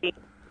I'm thinking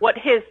what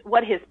his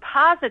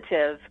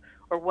positive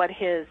or what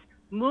his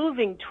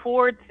moving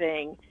toward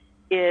thing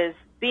is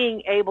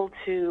being able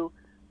to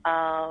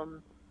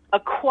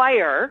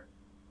acquire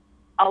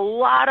a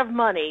lot of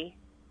money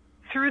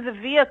through the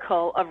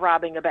vehicle of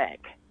robbing a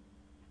bank.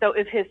 So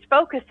if his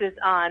focus is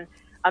on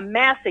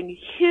amassing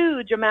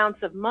huge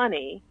amounts of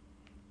money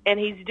and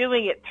he's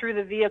doing it through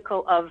the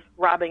vehicle of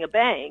robbing a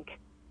bank,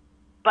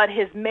 but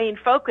his main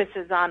focus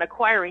is on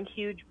acquiring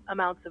huge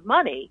amounts of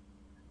money.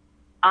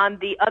 On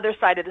the other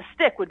side of the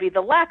stick would be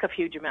the lack of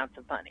huge amounts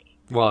of money.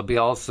 Well, it'd be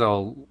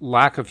also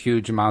lack of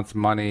huge amounts of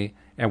money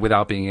and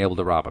without being able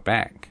to rob a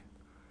bank.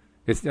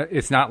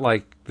 It's not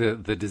like the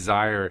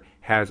desire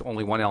has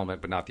only one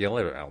element but not the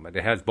other element.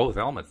 It has both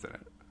elements in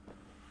it.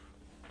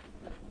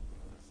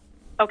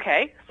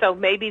 Okay, so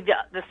maybe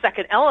the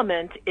second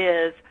element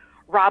is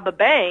rob a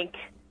bank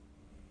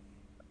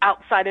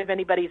outside of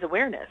anybody's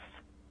awareness.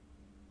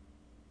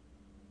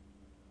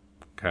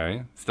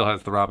 Okay, still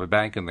has the rob a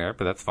bank in there,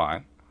 but that's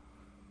fine.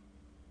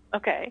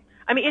 Okay,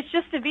 I mean, it's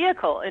just a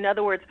vehicle. In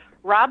other words,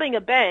 robbing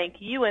a bank,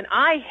 you and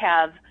I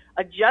have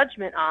a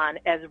judgment on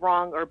as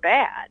wrong or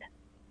bad.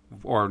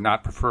 Or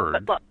not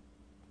preferred.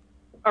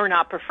 Or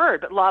not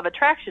preferred, but law of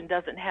attraction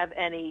doesn't have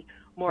any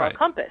moral Right.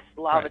 compass.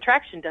 Law Right. of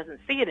attraction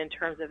doesn't see it in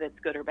terms of it's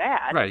good or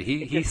bad. Right,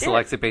 he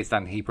selects it based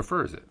on he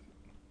prefers it.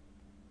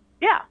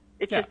 Yeah,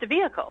 it's Yeah. just a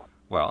vehicle.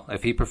 Well,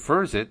 if he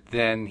prefers it,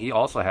 then he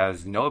also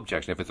has no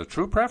objection. If it's a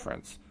true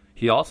preference,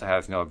 he also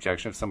has no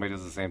objection if somebody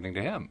does the same thing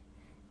to him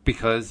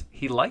because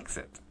he likes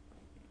it.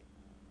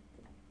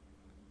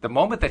 The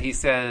moment that he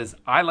says,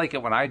 I like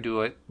it when I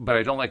do it, but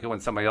I don't like it when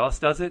somebody else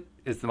does it,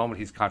 is the moment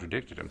he's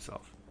contradicted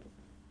himself.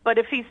 But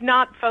if he's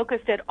not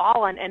focused at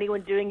all on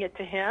anyone doing it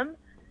to him,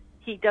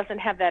 he doesn't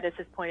have that as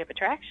his point of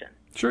attraction.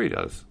 Sure he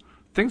does.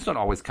 Things don't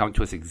always come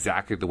to us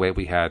exactly the way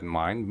we had in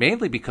mind,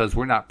 mainly because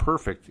we're not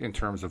perfect in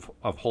terms of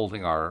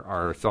holding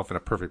ourself in a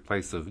perfect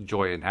place of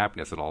joy and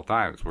happiness at all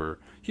times. We're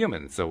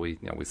human, so we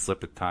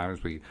slip at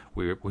times. We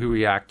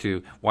react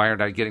to, why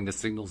aren't I getting the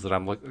signals that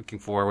I'm looking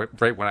for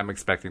right when I'm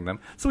expecting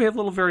them? So we have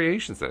little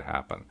variations that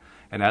happen.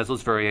 And as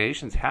those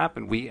variations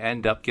happen, we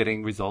end up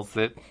getting results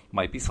that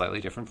might be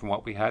slightly different from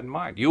what we had in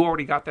mind. You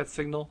already got that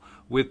signal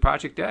with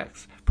Project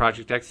X.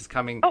 Project X is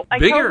coming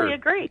totally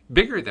agree.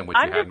 bigger than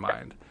what you had in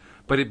mind.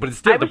 But it's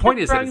still, the point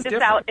is that it's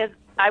different.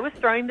 I was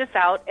throwing this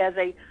out as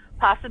a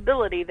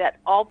possibility that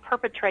all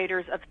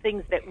perpetrators of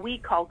things that we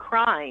call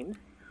crimes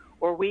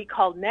or we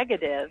call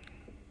negative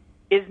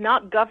is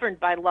not governed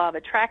by law of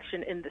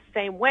attraction in the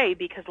same way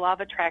because law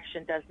of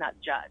attraction does not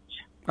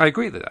judge. I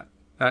agree with that.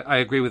 I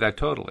agree with that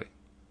totally.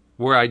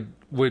 Where I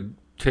would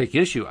take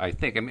issue, I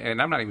think,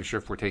 and I'm not even sure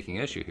if we're taking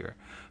issue here,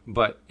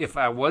 but if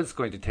I was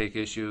going to take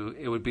issue,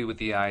 it would be with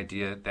the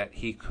idea that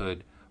he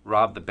could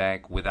rob the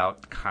bank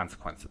without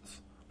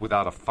consequences,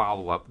 without a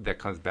follow-up that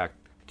comes back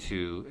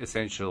to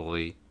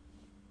essentially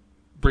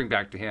bring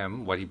back to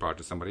him what he brought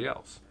to somebody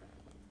else.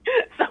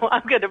 So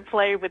I'm going to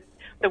play with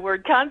the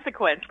word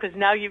consequence because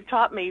now you've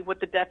taught me what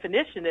the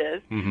definition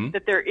is,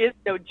 that there is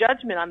no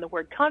judgment on the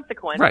word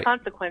consequence. Right.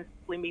 Consequence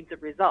simply means a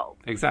result.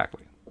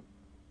 Exactly.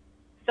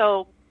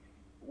 So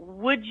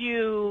would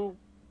you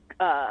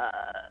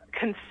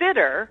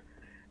consider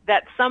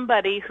that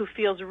somebody who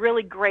feels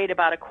really great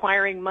about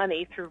acquiring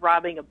money through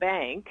robbing a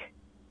bank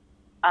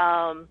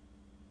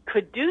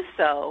could do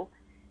so,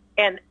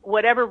 and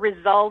whatever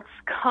results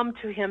come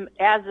to him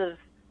as of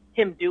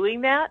him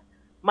doing that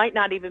might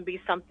not even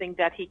be something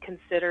that he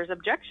considers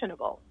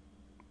objectionable?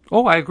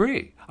 Oh, I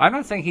agree. I'm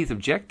not saying he's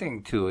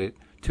objecting to it,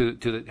 to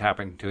it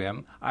happening to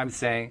him. I'm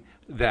saying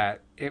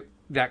that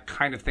that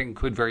kind of thing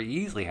could very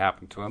easily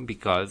happen to him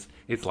because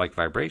it's like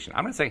vibration.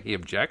 I'm not saying he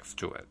objects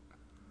to it.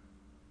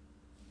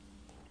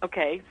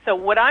 Okay, so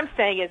what I'm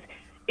saying is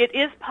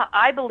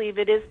I believe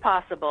it is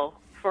possible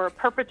for a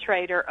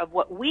perpetrator of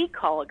what we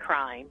call a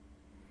crime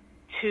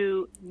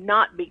to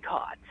not be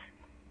caught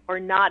or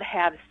not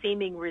have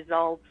seeming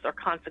results or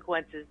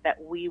consequences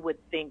that we would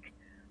think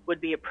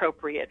would be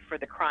appropriate for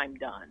the crime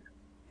done.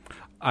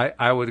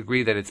 I would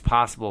agree that it's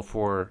possible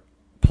for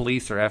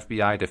police or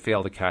FBI to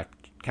fail to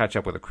catch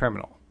up with a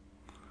criminal,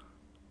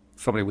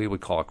 somebody we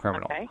would call a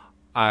criminal. Okay.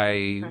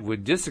 I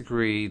would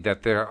disagree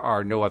that there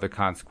are no other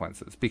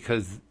consequences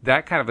because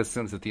that kind of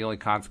assumes that the only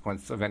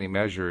consequence of any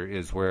measure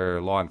is where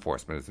law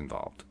enforcement is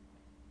involved.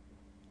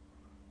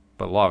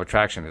 But law of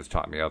attraction has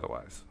taught me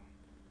otherwise.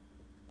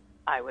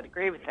 I would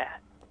agree with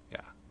that. Yeah.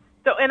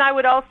 So, and I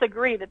would also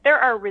agree that there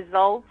are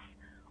results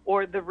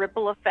or the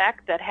ripple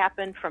effect that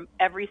happen from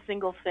every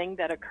single thing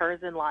that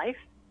occurs in life.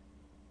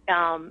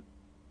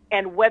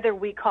 And whether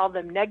we call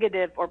them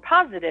negative or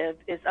positive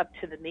is up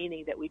to the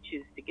meaning that we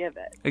choose to give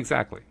it.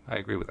 Exactly. I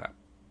agree with that.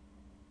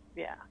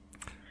 Yeah.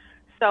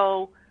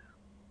 So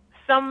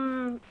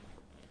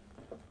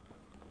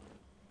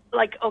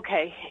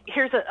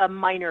here's a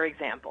minor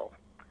example.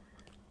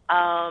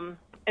 And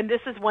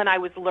this is when I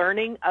was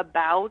learning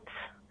about,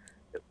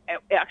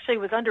 actually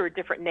it was under a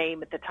different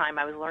name at the time.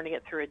 I was learning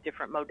it through a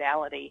different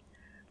modality.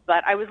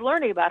 But I was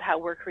learning about how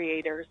we're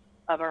creators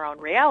of our own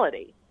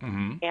reality.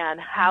 Mm-hmm.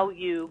 And how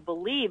you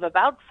believe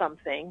about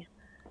something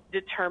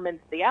determines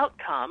the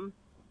outcome.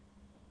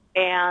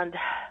 And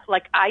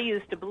like I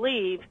used to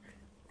believe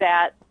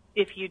that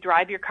if you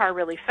drive your car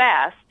really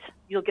fast,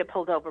 you'll get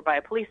pulled over by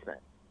a policeman.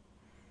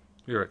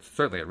 You're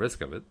certainly at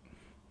risk of it.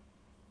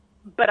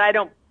 But I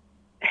don't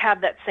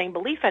have that same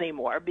belief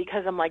anymore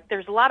because I'm like,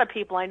 there's a lot of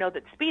people I know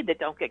that speed that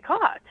don't get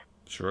caught.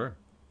 Sure.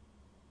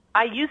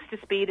 I used to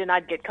speed and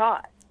I'd get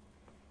caught.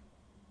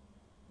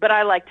 but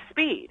I like to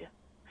speed.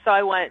 So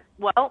I went,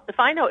 well, if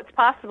I know it's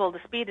possible to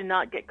speed and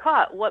not get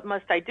caught, what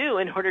must I do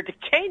in order to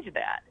change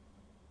that?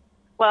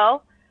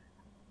 Well,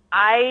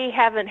 I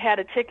haven't had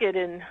a ticket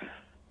in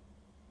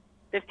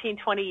 15,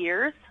 20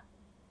 years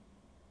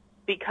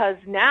because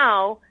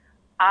now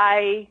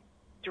I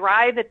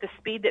drive at the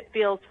speed that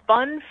feels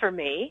fun for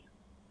me,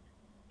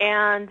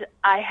 and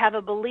I have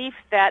a belief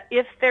that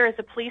if there is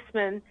a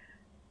policeman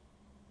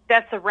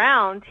that's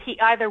around, he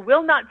either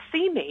will not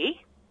see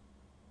me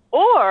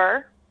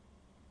or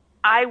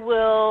I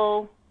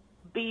will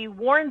be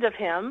warned of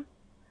him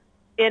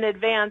in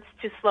advance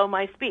to slow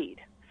my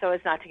speed so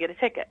as not to get a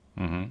ticket.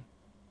 Mm-hmm.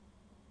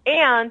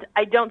 And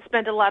I don't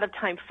spend a lot of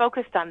time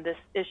focused on this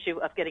issue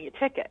of getting a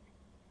ticket.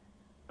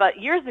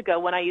 But years ago,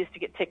 when I used to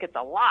get tickets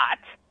a lot,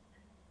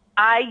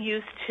 I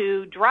used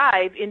to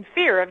drive in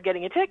fear of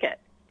getting a ticket.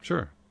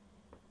 Sure.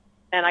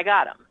 And I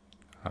got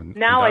them.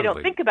 Now I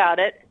don't think about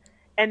it,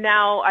 and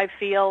now I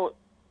feel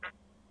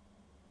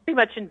pretty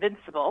much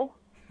invincible.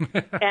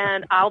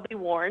 And I'll be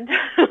warned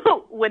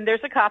when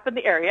there's a cop in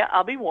the area.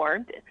 I'll be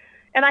warned,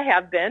 and I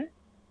have been.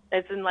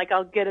 As in, like,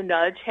 I'll get a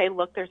nudge. Hey,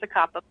 look, there's a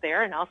cop up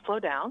there, and I'll slow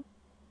down.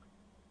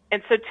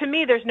 And so, to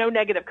me, there's no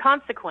negative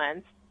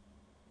consequence.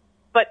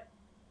 But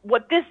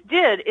what this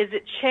did is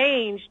it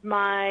changed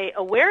my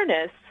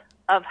awareness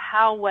of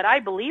how what I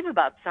believe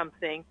about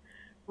something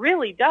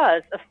really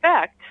does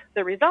affect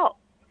the result.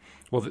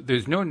 Well,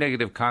 there's no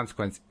negative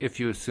consequence if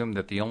you assume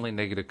that the only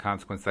negative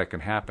consequence that can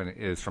happen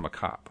is from a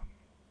cop.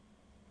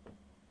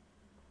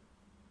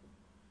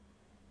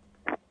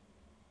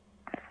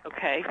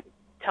 Okay,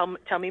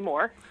 tell me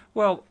more.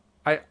 Well,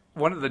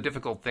 one of the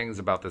difficult things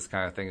about this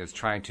kind of thing is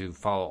trying to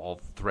follow all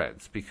the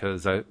threads,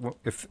 because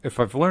if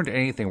I've learned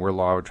anything where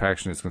law of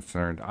attraction is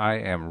concerned, I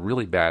am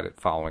really bad at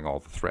following all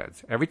the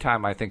threads. Every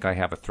time I think I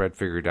have a thread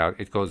figured out,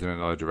 it goes in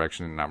another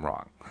direction and I'm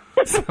wrong.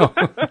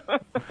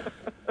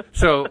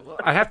 So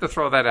I have to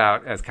throw that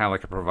out as kind of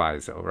like a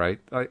proviso, right?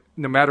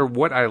 No matter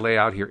what I lay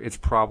out here, it's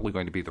probably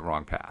going to be the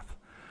wrong path.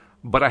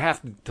 But I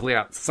have to lay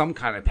out some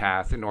kind of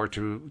path in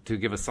order to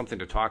give us something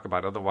to talk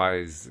about.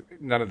 Otherwise,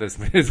 none of this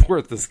is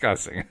worth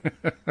discussing.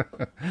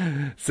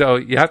 So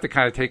you have to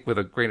kind of take with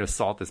a grain of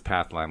salt this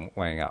path I'm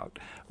laying out.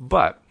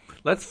 But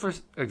let's, for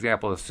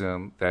example,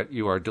 assume that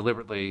you are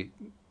deliberately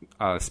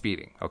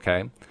speeding,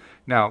 okay?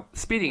 Now,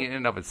 speeding in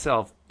and of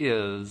itself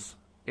is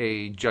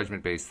a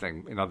judgment-based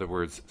thing. In other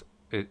words,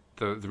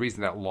 the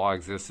reason that law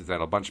exists is that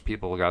a bunch of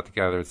people got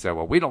together and said,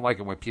 well, we don't like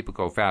it when people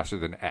go faster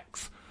than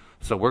X.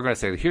 So we're going to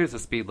say, here's the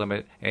speed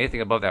limit.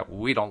 Anything above that,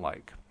 we don't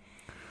like.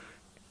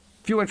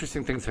 Few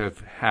interesting things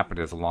have happened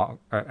as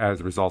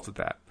a result of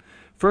that.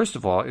 First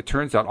of all, it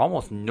turns out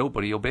almost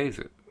nobody obeys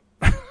it.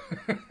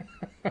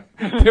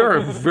 There are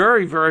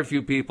very, very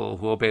few people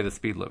who obey the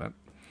speed limit.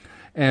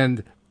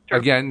 And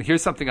again,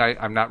 here's something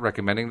I'm not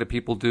recommending that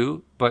people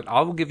do, but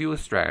I will give you a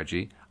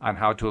strategy on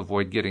how to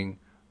avoid getting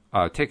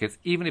tickets,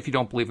 even if you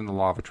don't believe in the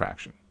law of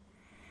attraction.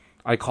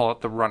 I call it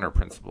the runner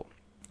principle.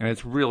 And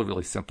it's really,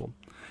 really simple.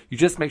 You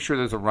just make sure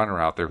there's a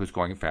runner out there who's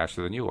going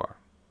faster than you are.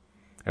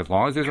 As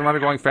long as there's a runner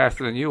going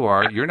faster than you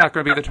are, you're not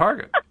going to be the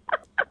target.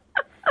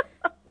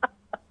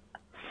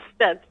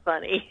 That's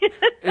funny.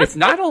 It's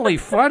not only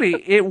funny,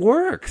 it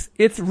works.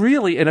 It's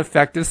really an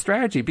effective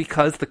strategy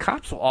because the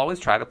cops will always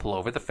try to pull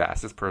over the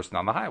fastest person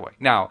on the highway.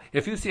 Now,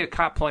 if you see a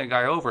cop pulling a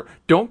guy over,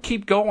 don't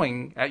keep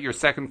going at your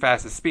second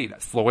fastest speed.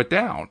 Slow it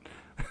down.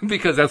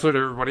 Because that's what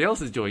everybody else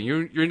is doing.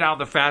 You're now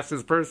the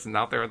fastest person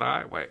out there on the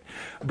highway.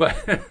 But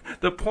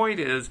the point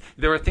is,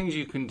 there are things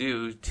you can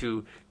do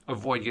to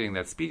avoid getting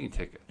that speeding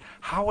ticket.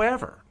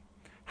 However,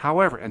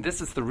 and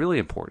this is the really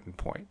important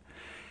point,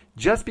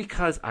 just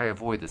because I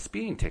avoid the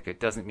speeding ticket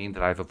doesn't mean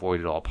that I've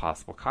avoided all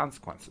possible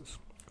consequences.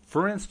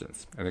 For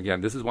instance, and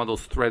again, this is one of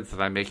those threads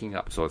that I'm making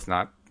up, so it's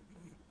not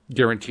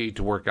guaranteed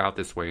to work out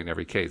this way in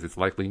every case. It's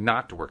likely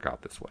not to work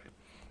out this way.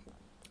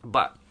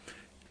 But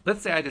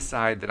let's say I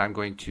decide that I'm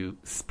going to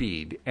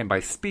speed, and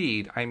by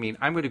speed, I mean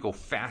I'm going to go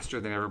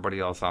faster than everybody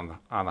else on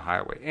the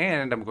highway,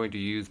 and I'm going to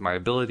use my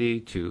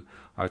ability to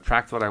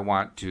attract what I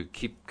want to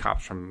keep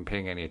cops from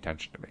paying any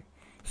attention to me.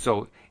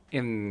 So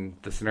in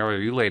the scenario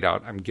you laid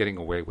out, I'm getting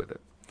away with it.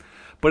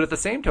 But at the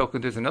same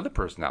token, there's another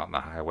person out on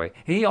the highway,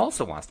 and he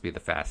also wants to be the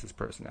fastest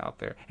person out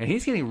there. And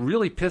he's getting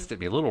really pissed at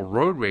me, a little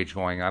road rage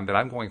going on that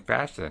I'm going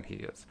faster than he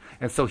is.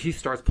 And so he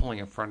starts pulling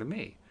in front of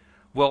me.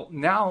 Well,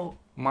 now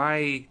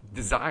my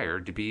desire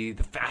to be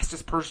the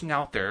fastest person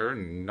out there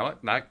and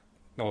not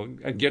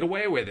get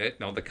away with it,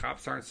 no, the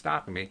cops aren't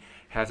stopping me,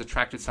 has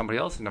attracted somebody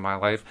else into my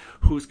life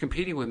who's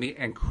competing with me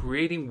and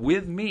creating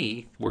with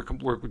me, we're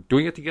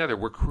doing it together,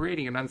 we're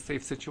creating an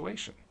unsafe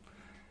situation.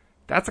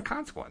 That's a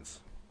consequence.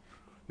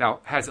 Now,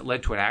 has it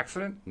led to an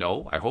accident?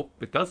 No, I hope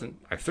it doesn't.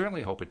 I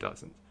certainly hope it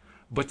doesn't.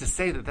 But to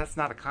say that that's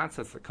not a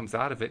consequence that comes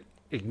out of it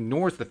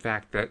ignores the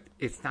fact that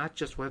it's not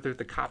just whether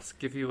the cops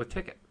give you a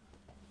ticket.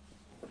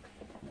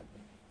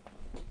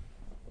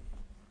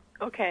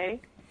 Okay.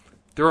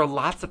 There are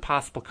lots of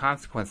possible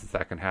consequences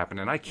that can happen,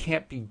 and I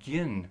can't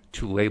begin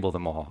to label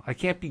them all. I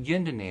can't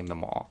begin to name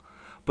them all.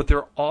 But there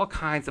are all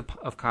kinds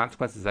of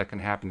consequences that can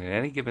happen in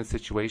any given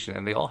situation,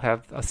 and they all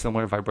have a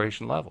similar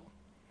vibration level.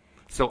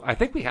 So I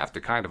think we have to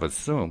kind of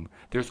assume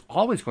there's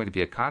always going to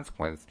be a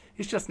consequence.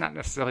 It's just not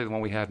necessarily the one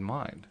we had in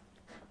mind.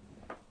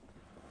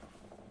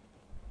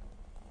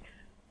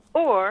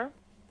 Or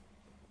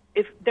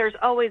if there's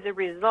always a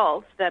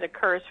result that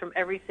occurs from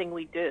everything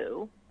we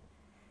do,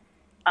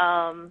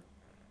 and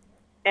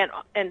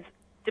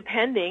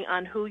depending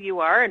on who you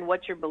are and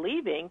what you're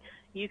believing,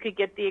 you could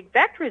get the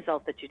exact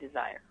result that you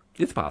desire.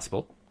 It's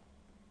possible.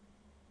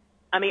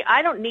 I mean,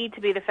 I don't need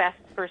to be the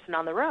fastest person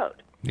on the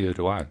road. Neither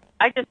do I.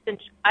 I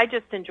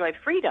just enjoy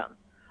freedom.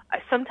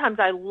 Sometimes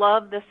I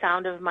love the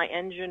sound of my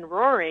engine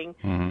roaring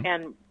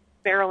and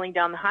barreling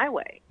down the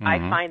highway. I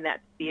find that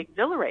to be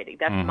exhilarating.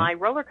 That's my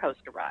roller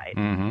coaster ride.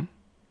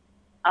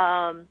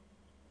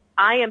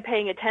 I am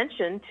paying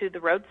attention to the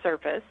road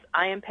surface.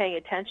 I am paying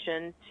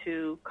attention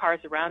to cars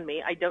around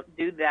me. I don't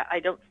do that. I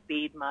don't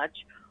speed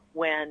much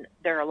when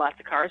there are lots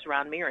of cars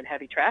around me or in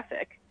heavy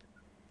traffic.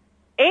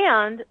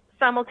 And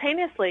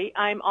simultaneously,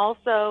 I'm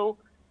also,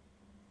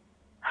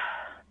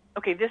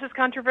 okay, this is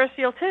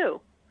controversial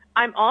too.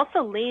 I'm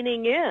also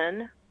leaning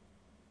in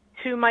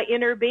to my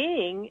inner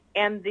being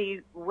and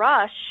the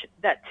rush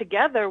that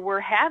together we're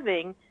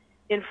having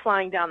in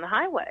flying down the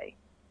highway.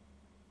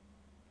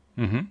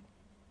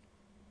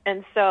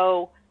 And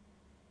so,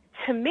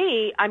 to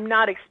me, I'm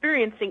not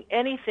experiencing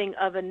anything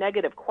of a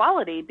negative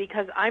quality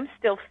because I'm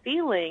still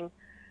feeling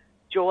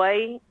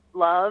joy,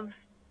 love,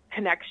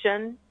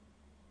 connection,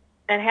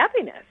 and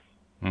happiness.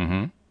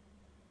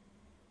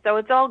 So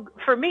it's all,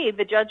 for me,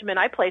 the judgment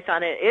I place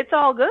on it, it's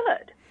all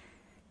good.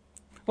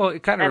 Well,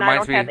 it kind of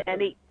reminds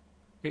me.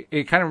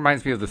 It kind of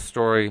reminds me of the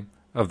story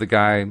of the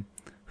guy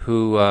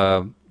who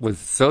was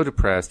so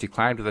depressed he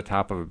climbed to the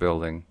top of a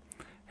building,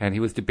 and he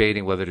was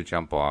debating whether to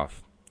jump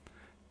off.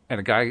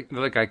 And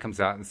another guy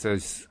comes out and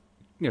says,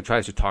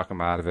 tries to talk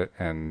him out of it,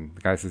 and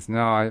the guy says,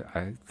 "No,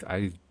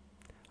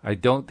 I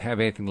don't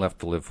have anything left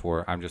to live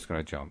for. I'm just going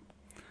to jump."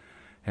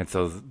 And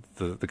so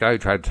the guy who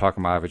tried to talk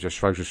him out of it just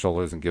shrugs his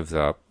shoulders and gives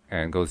up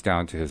and goes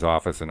down to his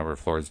office a number of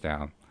floors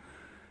down.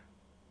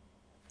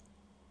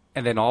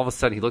 And then all of a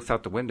sudden he looks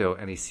out the window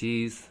and he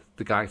sees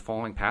the guy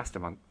falling past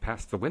him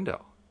past the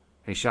window.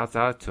 And he shouts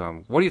out to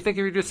him, "What do you think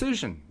of your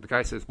decision?" The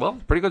guy says, "Well,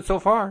 pretty good so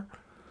far."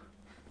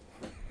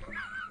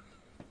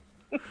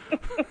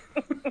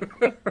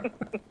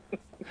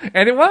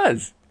 And it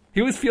was.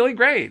 He was feeling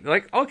great.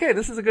 Like, okay,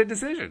 this is a good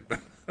decision.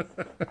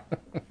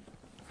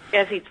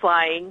 As he's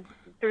flying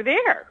through the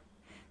air.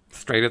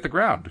 Straight at the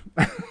ground.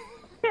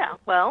 Yeah,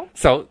 well.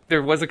 So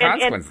there was a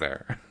consequence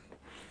there.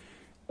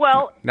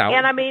 Well, now,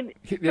 and I mean.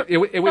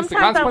 It was the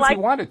consequence he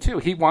wanted, too.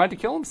 He wanted to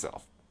kill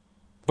himself.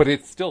 But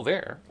it's still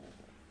there.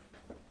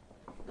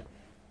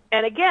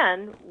 And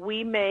again,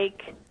 we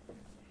make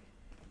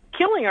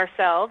killing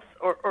ourselves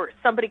or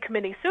somebody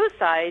committing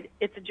suicide,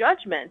 it's a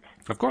judgment.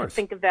 Of course.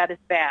 Think of that as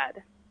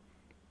bad.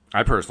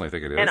 I personally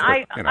think it is. And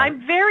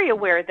I'm very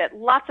aware that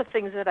lots of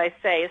things that I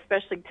say,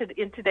 especially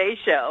in today's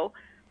show,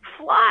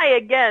 fly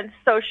against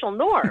social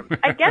norm.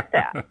 I get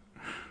that.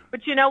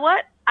 But you know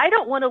what? I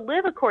don't want to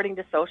live according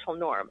to social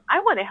norm. I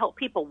want to help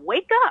people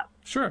wake up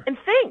and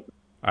think.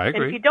 I agree.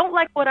 And if you don't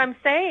like what I'm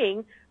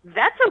saying,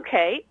 that's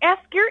okay.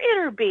 Ask your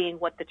inner being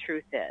what the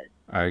truth is.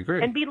 I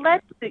agree. And be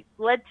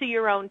led to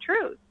your own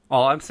truth.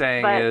 All I'm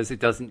saying is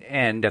it doesn't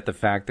end at the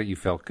fact that you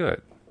felt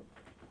good.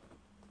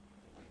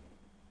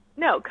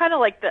 No, kind of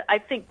like I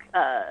think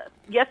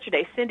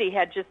yesterday Cindy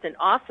had just an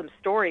awesome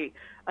story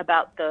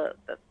about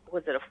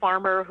was it a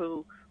farmer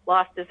who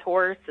lost his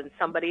horse and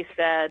somebody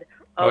said,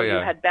 oh yeah,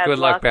 you had bad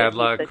luck. Bad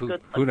luck.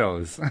 Who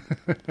knows?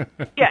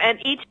 Yeah,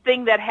 and each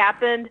thing that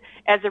happened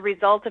as a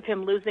result of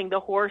him losing the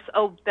horse,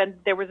 then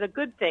there was a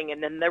good thing,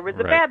 and then there was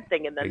a bad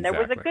thing, and then there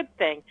was a good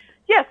thing.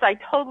 Yes, I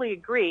totally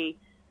agree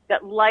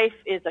that life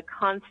is a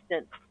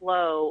constant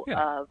flow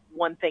of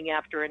one thing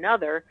after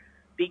another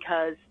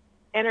because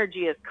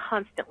energy is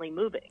constantly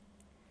moving.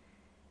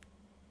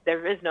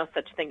 There is no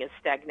such thing as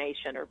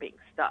stagnation or being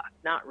stuck.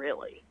 Not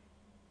really.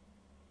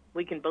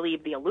 We can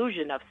believe the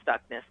illusion of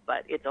stuckness,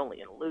 but it's only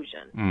an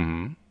illusion.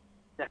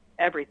 Mm-hmm.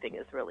 Everything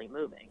is really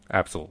moving.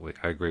 Absolutely.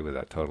 I agree with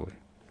that totally.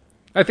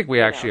 I think we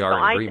actually are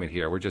in agreement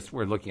here.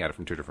 We're looking at it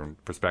from two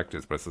different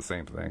perspectives, but it's the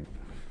same thing.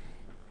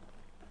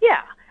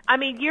 Yeah. I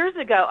mean, years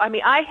ago,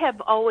 I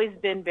have always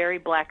been very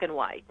black and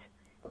white,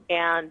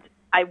 and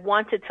I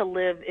wanted to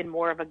live in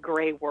more of a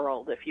gray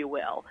world, if you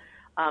will.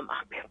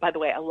 By the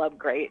way, I love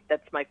gray.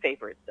 That's my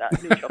favorite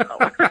neutral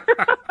color.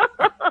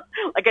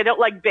 Like, I don't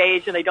like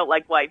beige and I don't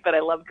like white, but I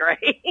love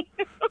gray.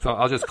 So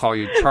I'll just call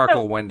you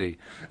Charcoal Wendy.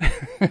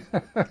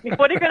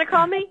 What are you going to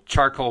call me?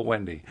 Charcoal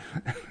Wendy.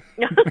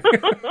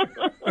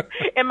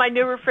 And my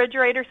new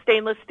refrigerator,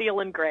 stainless steel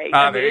and gray.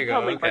 There you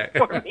go. Okay.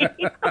 For me.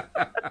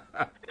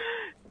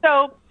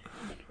 So,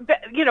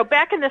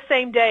 back in the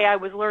same day, I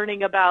was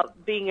learning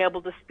about being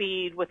able to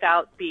speed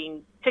without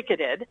being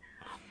ticketed.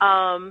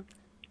 My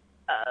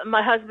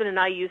husband and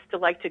I used to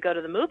like to go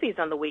to the movies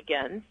on the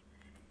weekends,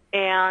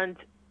 and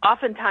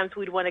oftentimes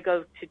we'd want to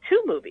go to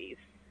two movies.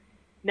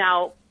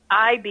 Now,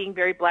 I, being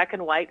very black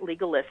and white,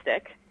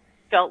 legalistic,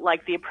 felt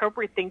like the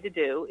appropriate thing to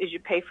do is you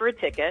pay for a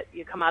ticket,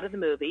 you come out of the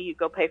movie, you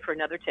go pay for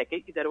another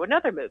ticket, you go to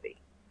another movie.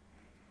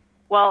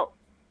 Well,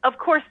 of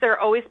course, there are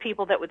always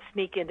people that would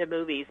sneak into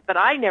movies, but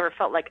I never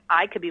felt like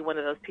I could be one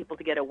of those people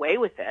to get away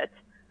with it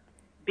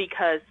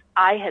because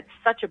I had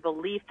such a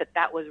belief that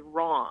that was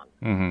wrong.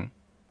 Mm-hmm.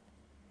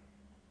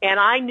 And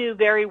I knew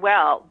very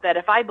well that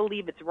if I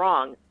believe it's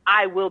wrong,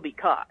 I will be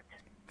caught.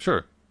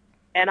 Sure.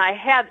 And I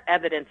have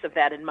evidence of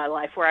that in my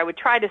life where I would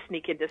try to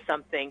sneak into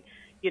something,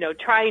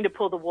 trying to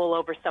pull the wool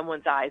over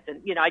someone's eyes.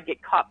 And, I'd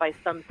get caught by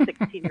some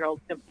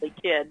 16-year-old simply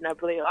kid. And I'd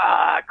be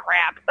like,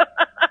 crap.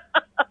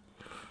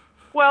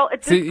 Well,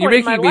 at this point you're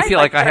making in my me life, feel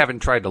like I haven't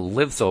tried to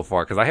live so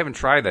far because I haven't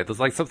tried that. There's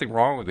like something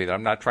wrong with me that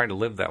I'm not trying to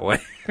live that way.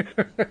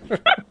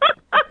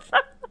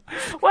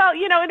 Well,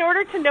 in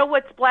order to know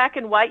what's black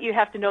and white, you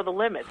have to know the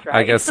limits, right?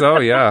 I guess so,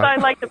 yeah. So I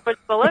like to push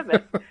the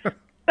limits.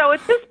 So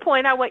at this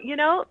point, I went,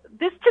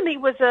 this to me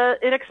was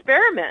an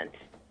experiment.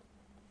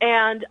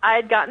 And I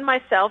had gotten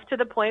myself to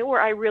the point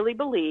where I really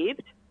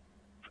believed,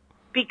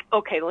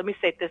 okay, let me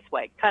say it this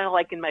way, kind of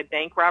like in my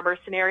bank robber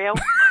scenario,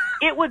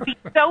 it would be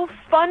so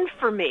fun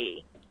for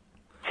me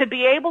to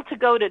be able to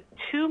go to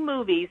 2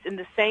 movies in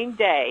the same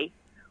day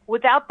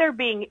without there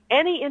being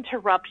any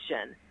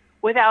interruption,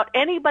 without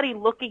anybody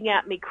looking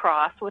at me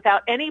cross,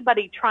 without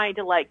anybody trying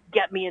to,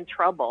 get me in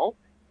trouble,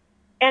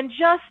 and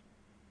just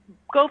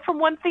go from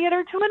one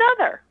theater to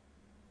another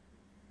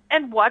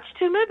and watch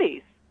 2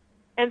 movies.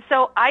 And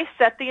so I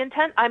set the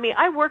intent. I mean,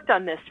 I worked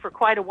on this for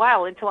quite a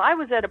while until I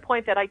was at a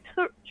point that I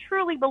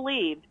truly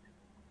believed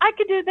I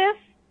could do this.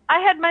 I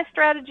had my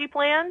strategy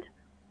planned.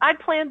 I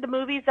planned the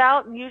movies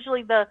out, and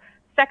usually the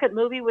second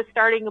movie was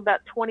starting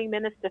about 20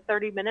 minutes to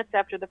 30 minutes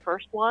after the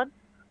first one.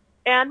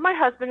 And my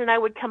husband and I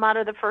would come out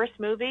of the first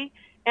movie,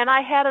 and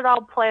I had it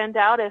all planned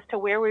out as to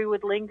where we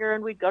would linger,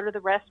 and we'd go to the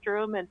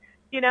restroom, and,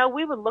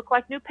 we would look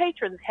like new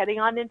patrons heading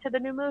on into the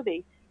new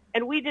movie.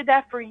 And we did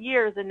that for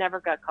years and never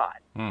got caught.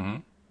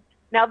 Mm-hmm.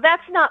 Now,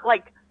 that's not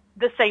like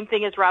the same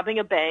thing as robbing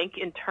a bank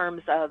in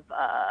terms of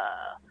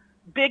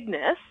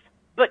bigness,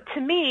 but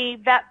to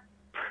me, that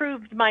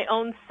proved my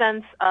own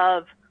sense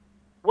of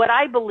what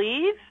I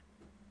believe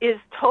is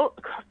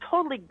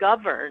totally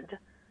governed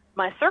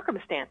my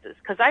circumstances,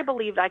 because I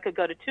believed I could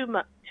go to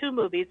two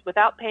movies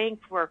without paying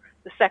for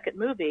the second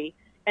movie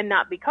and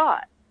not be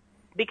caught.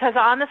 Because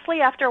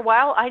honestly, after a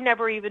while, I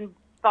never even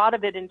thought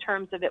of it in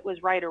terms of it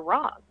was right or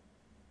wrong.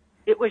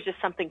 It was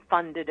just something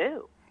fun to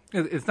do.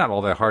 It's not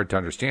all that hard to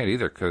understand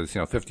either, because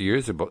 50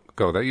 years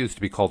ago that used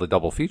to be called a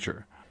double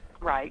feature.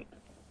 Right.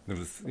 It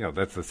was,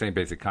 that's the same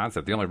basic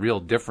concept. The only real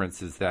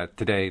difference is that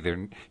today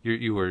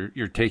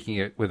you're taking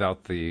it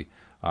without the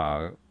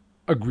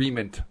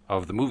agreement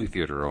of the movie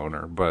theater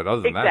owner, but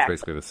other than that, it's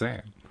basically the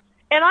same.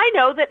 And I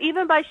know that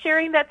even by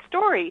sharing that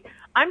story,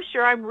 I'm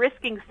sure I'm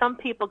risking some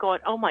people going,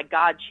 "Oh my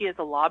God, she is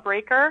a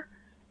lawbreaker,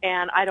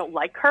 and I don't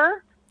like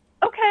her."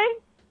 Okay.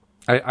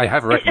 I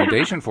have a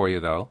recommendation for you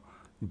though.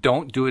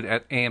 Don't do it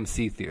at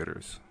AMC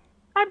theaters.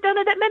 I've done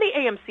it at many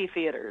AMC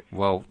theaters.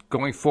 Well,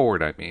 going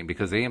forward, I mean,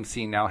 because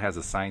AMC now has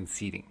assigned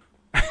seating.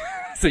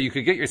 So you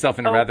could get yourself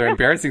in a rather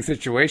embarrassing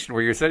situation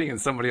where you're sitting in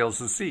somebody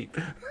else's seat.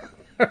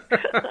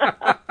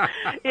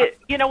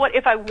 You know what?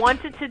 If I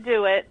wanted to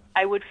do it,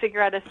 I would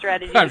figure out a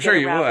strategy. I'm sure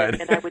you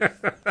would.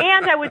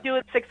 And I would do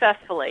it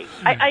successfully.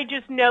 I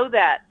just know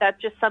that.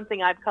 That's just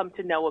something I've come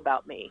to know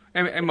about me.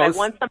 And if I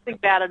want something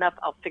bad enough,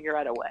 I'll figure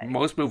out a way.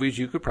 Most movies,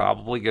 you could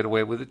probably get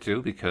away with it,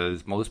 too,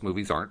 because most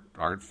movies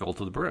aren't filled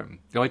to the brim.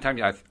 The only time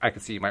I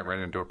could see you might run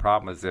into a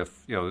problem is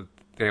if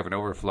they have an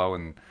overflow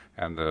and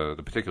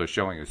the particular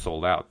showing is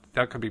sold out.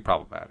 That could be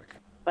problematic.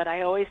 But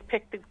I always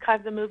picked the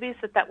kinds of movies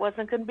that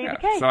wasn't going to be the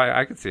case. So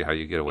I could see how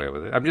you get away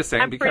with it. I'm just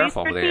saying, be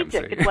careful with AMC. I'm pretty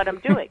strategic in what I'm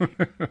doing.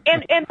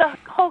 and the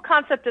whole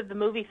concept of the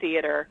movie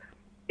theater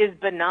is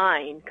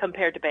benign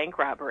compared to bank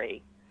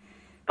robbery.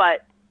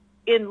 But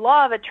in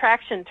law of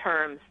attraction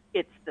terms,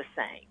 it's the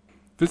same.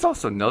 There's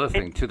also another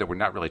thing, too, that we're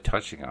not really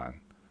touching on.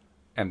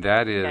 And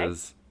that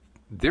is,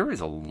 there is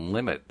a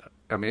limit.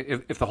 I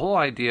mean, if the whole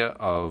idea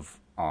of,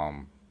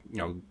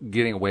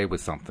 getting away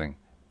with something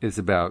is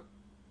about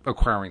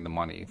acquiring the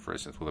money, for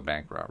instance, with a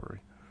bank robbery,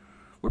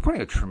 we're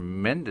putting a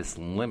tremendous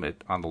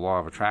limit on the law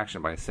of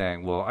attraction by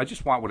saying, well, I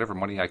just want whatever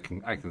money I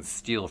can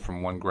steal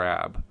from one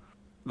grab.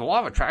 The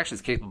law of attraction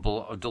is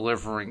capable of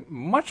delivering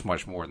much,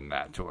 much more than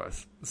that to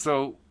us.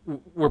 So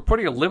we're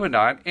putting a limit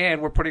on, and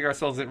we're putting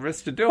ourselves at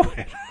risk to do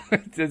it.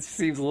 It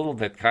seems a little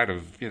bit kind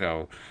of, I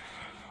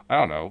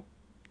don't know,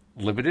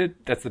 limited.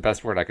 That's the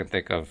best word I can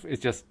think of.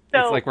 It's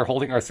like we're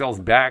holding ourselves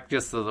back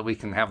just so that we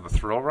can have the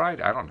thrill ride.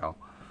 I don't know.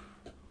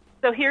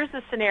 So here's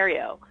the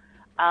scenario.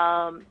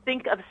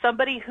 Think of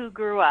somebody who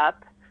grew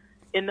up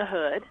in the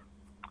hood,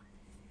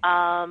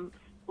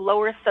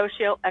 lower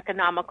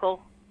socioeconomical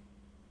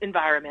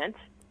environment,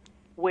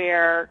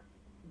 where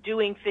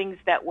doing things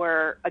that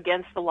were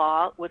against the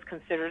law was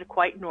considered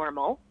quite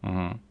normal.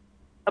 Mm-hmm.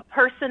 A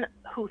person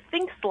who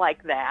thinks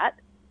like that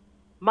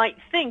might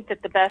think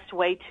that the best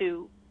way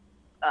to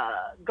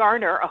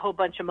garner a whole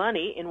bunch of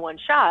money in one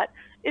shot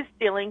is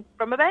stealing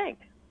from a bank.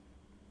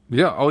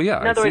 Yeah. Oh, yeah.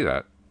 I see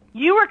that.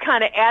 You were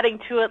kind of adding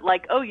to it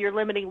like, oh, you're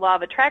limiting law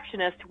of attraction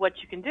as to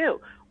what you can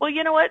do. Well,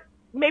 you know what?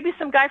 Maybe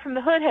some guy from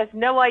the hood has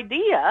no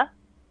idea,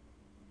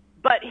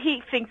 but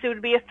he thinks it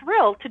would be a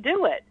thrill to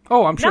do it.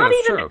 Oh, I'm sure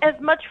that's true. Not even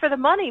as much for the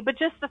money, but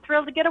just the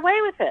thrill to get away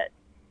with it.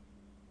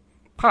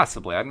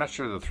 Possibly. I'm not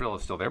sure the thrill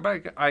is still there,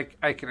 but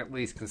I can at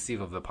least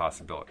conceive of the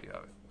possibility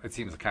of it. It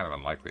seems kind of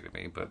unlikely to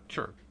me, but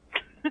sure.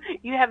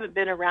 You haven't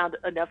been around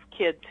enough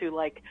kids who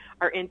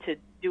are into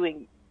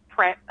doing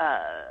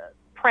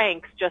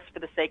pranks just for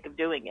the sake of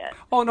doing it.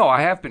 Oh, no,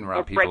 I have been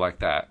around people like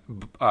that.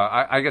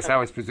 I guess I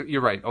always presume,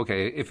 you're right.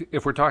 Okay,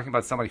 if we're talking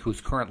about somebody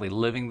who's currently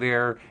living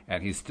there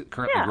and he's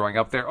currently growing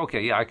up there,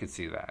 okay, yeah, I could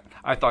see that.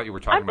 I thought you were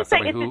talking about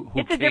somebody who came from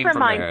the hood. It's a different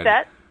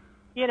mindset.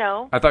 You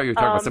know, I thought you were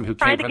talking about somebody who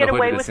came from the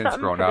hood and has since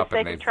grown up.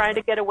 Trying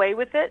to get away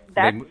with it,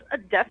 that's a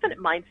definite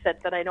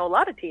mindset that I know a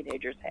lot of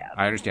teenagers have.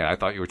 I understand. I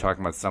thought you were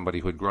talking about somebody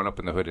who had grown up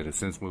in the hood and has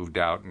since moved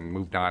out and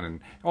moved on. And,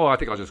 I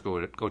think I'll just go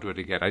to it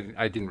again.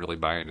 I didn't really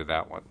buy into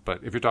that one.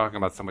 But if you're talking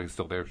about somebody who's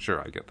still there,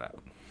 sure, I get that.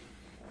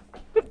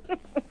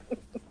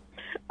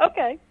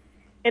 Okay.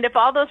 And if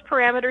all those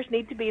parameters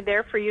need to be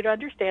there for you to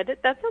understand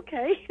it, that's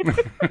okay.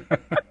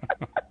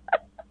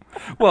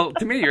 Well,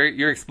 to me,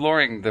 you're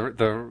exploring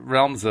the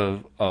realms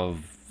of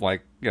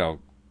like,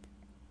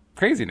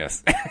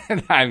 craziness.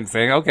 And I'm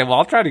saying, okay, well,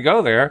 I'll try to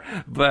go there,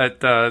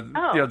 but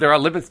there are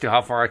limits to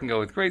how far I can go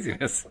with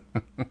craziness.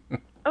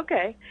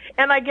 Okay.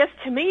 And I guess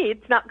to me,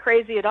 it's not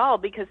crazy at all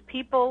because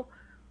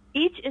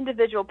each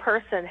individual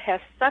person has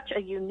such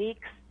a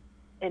unique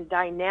and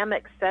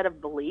dynamic set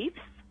of beliefs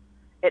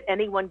at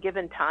any one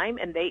given time,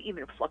 and they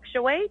even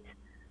fluctuate.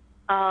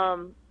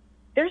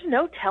 There's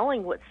no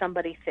telling what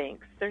somebody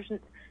thinks. There's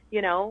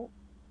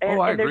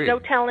and there's no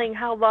telling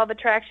how law of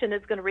attraction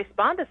is going to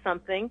respond to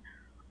something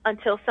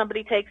until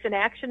somebody takes an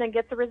action and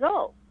gets a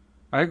result.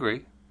 I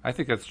agree. I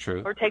think that's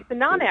true. Or takes a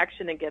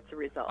non-action and gets a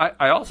result.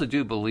 I also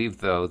do believe,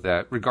 though,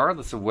 that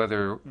regardless of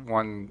whether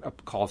one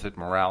calls it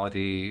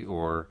morality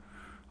or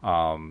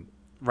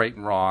right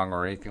and wrong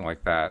or anything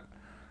like that,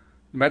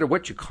 no matter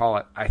what you call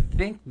it, I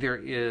think there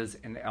is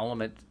an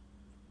element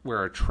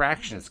where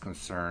attraction is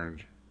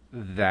concerned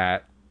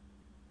that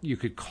you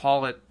could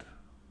call it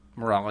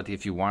morality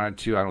if you wanted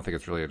to. I don't think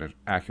it's really an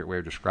accurate way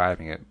of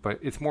describing it, but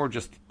it's more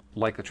just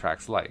like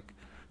attracts like.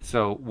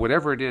 So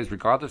whatever it is,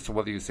 regardless of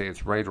whether you say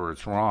it's right or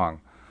it's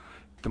wrong,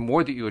 the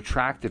more that you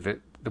attract of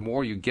it, the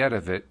more you get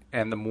of it,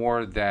 and the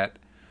more that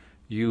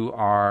you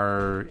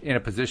are in a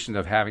position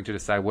of having to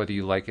decide whether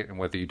you like it and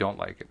whether you don't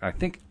like it. And I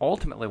think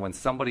ultimately when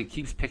somebody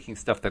keeps picking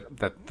stuff that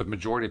the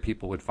majority of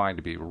people would find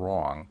to be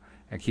wrong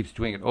and keeps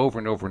doing it over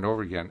and over and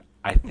over again,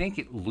 I think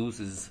it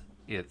loses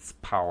its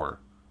power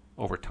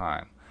over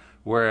time.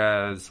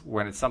 Whereas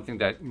when it's something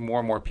that more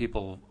and more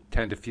people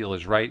tend to feel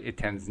is right, it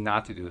tends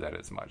not to do that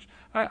as much.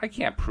 I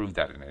can't prove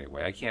that in any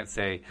way. I can't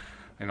say,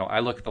 I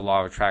look at the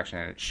law of attraction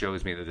and it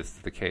shows me that this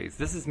is the case.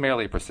 This is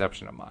merely a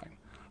perception of mine,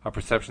 a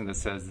perception that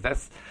says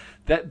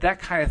that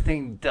kind of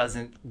thing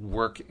doesn't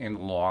work in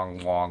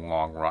long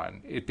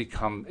run.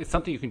 It's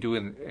something you can do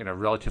in a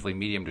relatively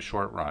medium to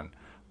short run,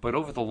 but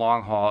over the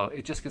long haul,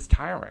 it just gets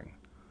tiring.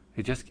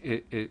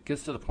 It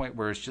gets to the point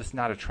where it's just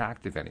not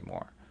attractive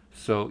anymore.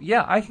 So,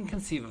 yeah, I can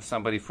conceive of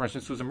somebody, for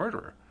instance, who's a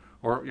murderer,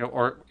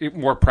 or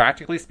more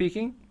practically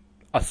speaking,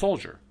 a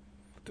soldier.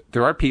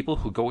 There are people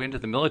who go into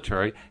the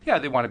military. Yeah,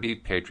 they want to be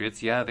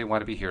patriots. Yeah, they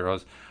want to be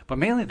heroes. But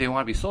mainly they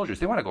want to be soldiers.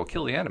 They want to go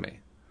kill the enemy.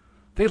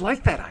 They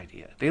like that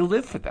idea. They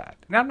live for that.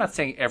 Now, I'm not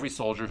saying every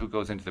soldier who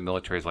goes into the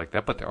military is like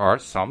that, but there are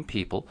some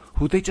people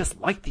who they just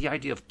like the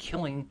idea of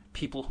killing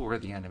people who are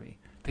the enemy.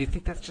 They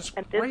think that's just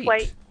great. And this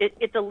way,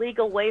 it's a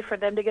legal way for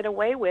them to get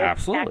away with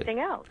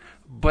acting out.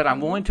 But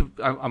I'm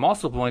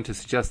also willing to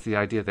suggest the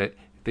idea that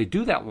they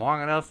do that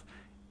long enough,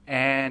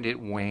 and it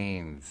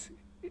wanes.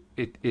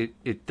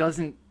 It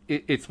doesn't.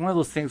 It's one of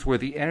those things where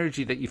the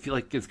energy that you feel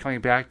like is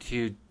coming back to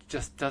you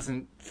just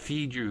doesn't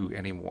feed you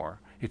anymore.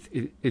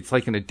 It's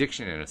like an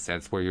addiction in a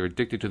sense, where you're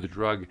addicted to the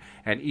drug,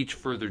 and each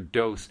further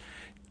dose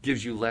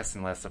gives you less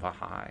and less of a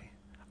high.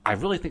 I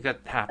really think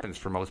that happens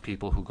for most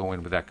people who go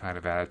in with that kind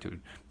of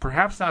attitude.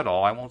 Perhaps not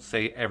all. I won't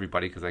say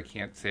everybody because I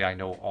can't say I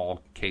know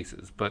all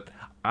cases. But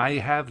I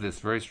have this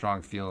very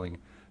strong feeling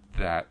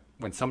that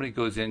when somebody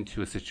goes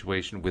into a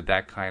situation with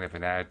that kind of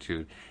an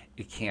attitude,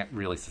 it can't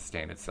really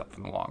sustain itself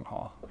in the long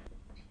haul.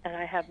 And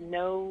I have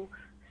no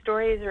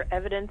stories or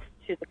evidence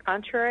to the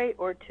contrary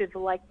or to the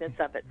likeness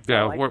of it. So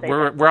yeah,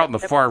 we're out in the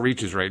far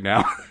reaches right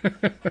now.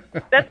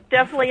 That's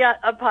definitely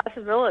a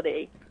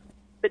possibility.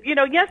 But,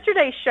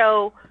 yesterday's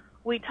show,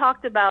 we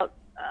talked about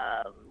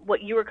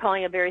what you were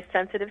calling a very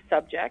sensitive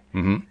subject.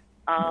 Mm-hmm.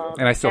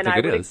 And I still think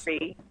it is.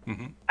 Agree.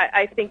 Mm-hmm.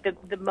 I think that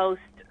the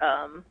most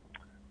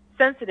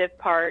sensitive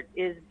part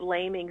is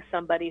blaming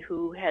somebody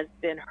who has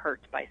been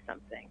hurt by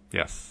something.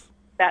 Yes.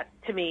 That,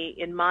 to me,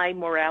 in my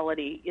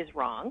morality, is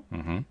wrong.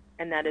 Mm-hmm.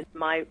 And that is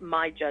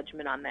my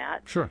judgment on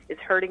that. Sure. Is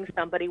hurting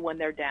somebody when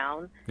they're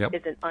down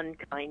is an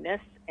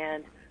unkindness.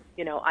 And,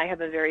 I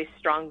have a very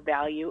strong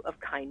value of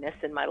kindness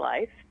in my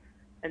life.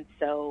 And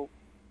so,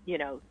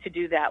 to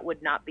do that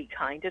would not be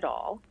kind at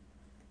all.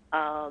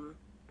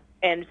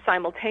 And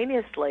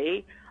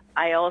simultaneously,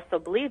 I also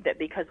believe that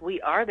because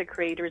we are the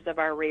creators of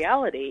our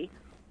reality,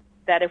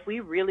 that if we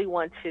really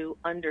want to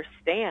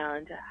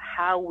understand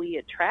how we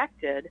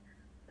attracted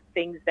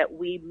things that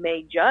we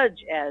may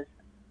judge as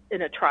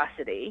an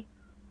atrocity,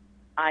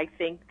 I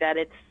think that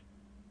it's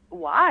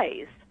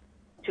wise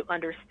to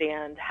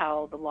understand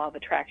how the law of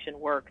attraction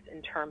works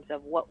in terms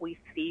of what we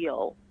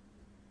feel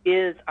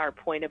is our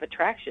point of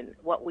attraction.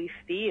 What we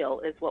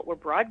feel is what we're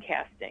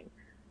broadcasting.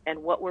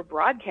 And what we're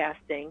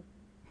broadcasting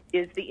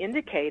is the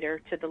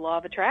indicator to the law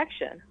of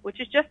attraction, which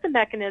is just a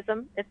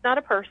mechanism. It's not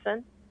a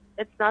person.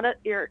 It's not an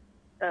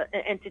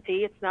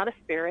entity. It's not a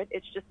spirit.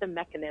 It's just a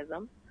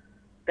mechanism.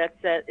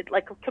 It's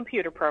like a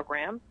computer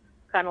program,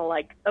 kind of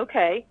like,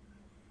 okay,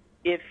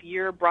 if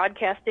you're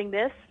broadcasting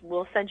this,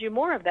 we'll send you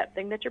more of that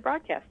thing that you're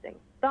broadcasting.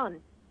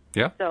 Done.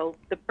 Yeah. So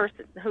the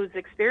person who's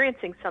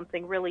experiencing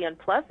something really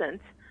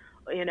unpleasant,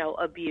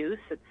 abuse,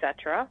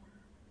 etc.,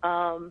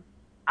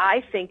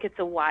 I think it's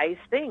a wise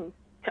thing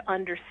to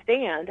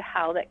understand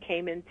how that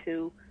came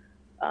into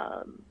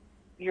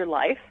your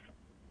life.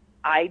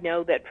 I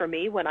know that for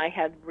me, when I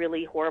had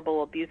really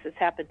horrible abuses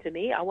happen to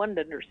me, I wanted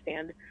to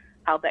understand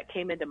how that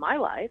came into my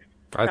life.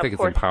 I think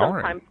it's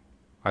empowering.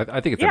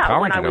 I think it's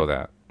empowering to know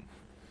that.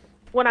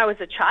 When I was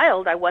a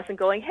child, I wasn't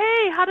going,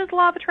 hey, how does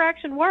law of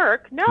attraction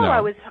work? No,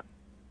 I was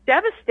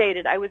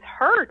devastated. I was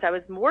hurt. I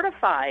was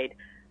mortified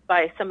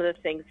by some of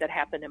the things that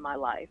happened in my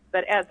life.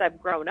 But as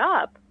I've grown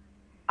up,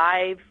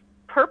 I've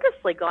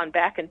purposely gone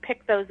back and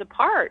picked those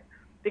apart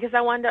because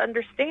I wanted to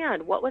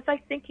understand, what was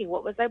I thinking?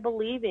 What was I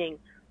believing?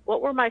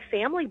 What were my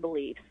family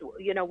beliefs?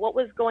 What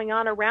was going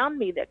on around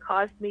me that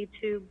caused me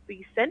to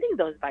be sending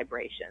those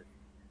vibrations?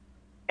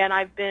 And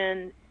I've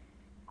been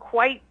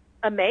quite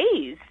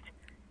amazed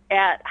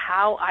at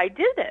how I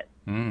did it.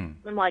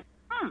 I'm like,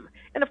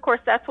 And of course,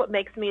 that's what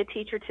makes me a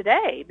teacher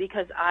today,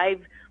 because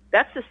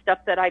that's the stuff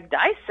that I've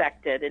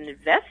dissected and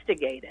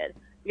investigated,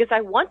 because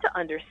I want to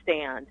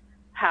understand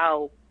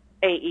how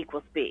A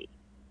equals B.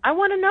 I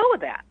want to know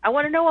that. I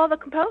want to know all the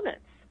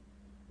components,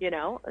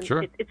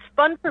 Sure. It's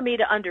fun for me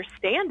to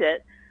understand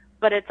it,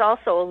 but it's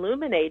also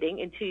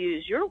illuminating, and to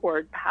use your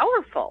word,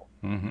 powerful,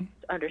 to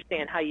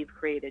understand how you've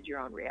created your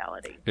own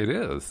reality. It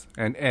is.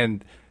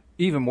 And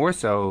even more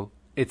so,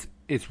 it's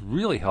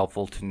really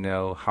helpful to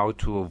know how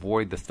to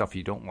avoid the stuff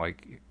you don't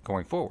like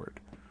going forward.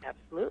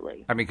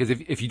 Absolutely. I mean, because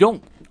if you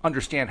don't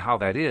understand how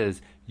that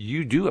is,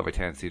 you do have a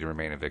tendency to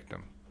remain a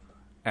victim.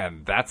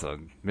 And that's a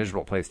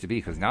miserable place to be,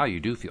 because now you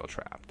do feel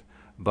trapped.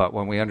 But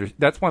when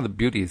that's one of the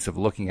beauties of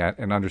looking at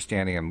and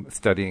understanding and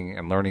studying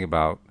and learning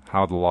about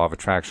how the law of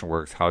attraction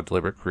works, how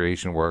deliberate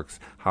creation works,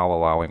 how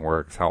allowing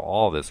works, how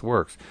all this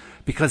works,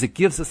 because it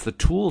gives us the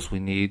tools we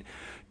need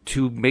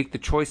to make the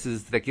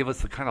choices that give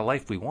us the kind of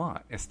life we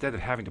want, instead of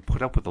having to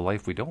put up with the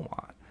life we don't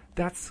want.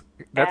 That's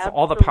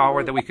all the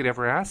power that we could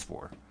ever ask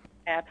for.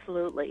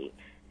 Absolutely.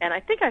 And I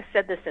think I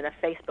said this in a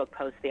Facebook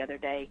post the other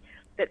day,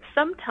 that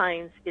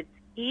sometimes it's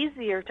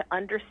easier to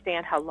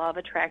understand how law of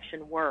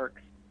attraction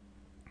works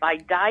by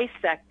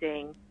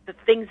dissecting the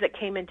things that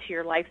came into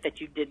your life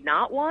that you did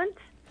not want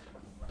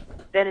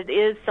than it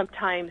is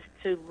sometimes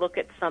to look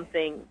at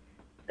something,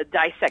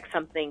 dissect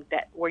something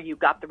where you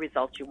got the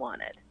results you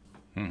wanted.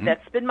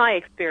 That's been my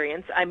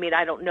experience. I mean,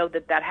 I don't know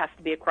that has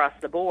to be across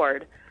the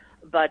board,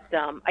 but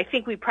I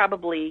think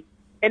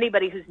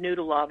anybody who's new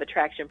to law of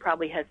attraction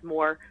probably has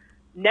more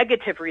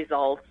negative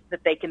results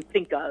that they can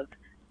think of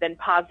than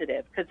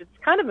positive, because it's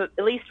kind of,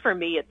 at least for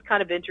me, it's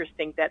kind of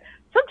interesting that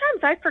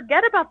sometimes I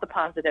forget about the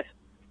positive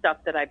stuff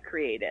that I've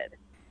created.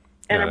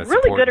 And I'm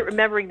really good at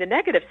remembering the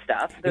negative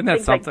stuff, the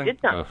things I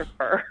did not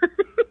prefer.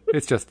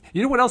 It's just,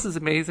 you know what else is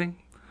amazing?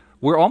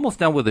 We're almost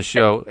done with the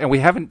show, and we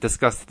haven't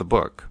discussed the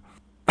book.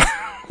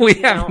 We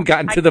haven't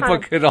gotten to the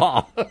book at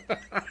all.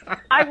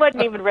 I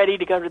wasn't even ready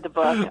to go to the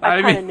book.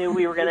 I kind of knew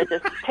we were going to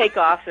just take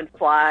off and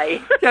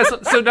fly. Yeah,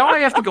 so now I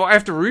have to go. I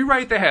have to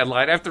rewrite the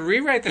headline. I have to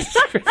rewrite the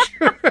description.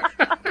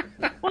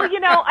 Well,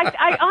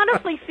 I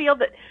honestly feel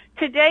that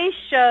today's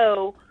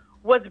show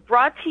was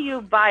brought to you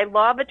by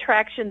Law of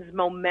Attraction's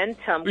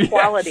momentum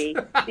quality,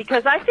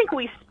 because I think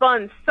we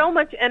spun so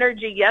much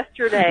energy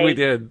yesterday. We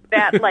did.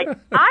 That,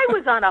 I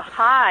was on a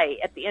high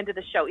at the end of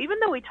the show, even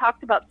though we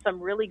talked about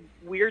some really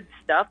weird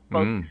stuff,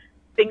 both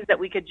things that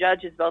we could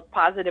judge as both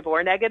positive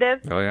or negative.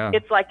 Oh, yeah.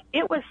 It's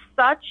it was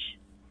such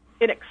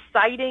an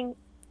exciting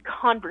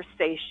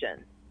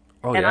conversation.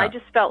 Oh, and yeah. I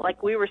just felt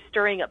like we were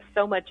stirring up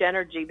so much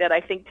energy that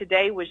I think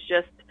today was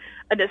just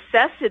a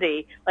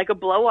necessity, like a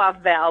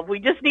blow-off valve. We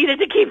just needed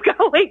to keep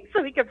going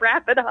so we could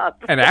wrap it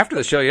up. And after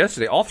the show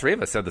yesterday, all three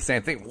of us said the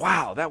same thing.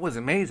 Wow, that was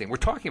amazing. We're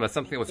talking about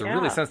something that was a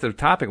really sensitive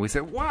topic. We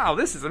said, wow,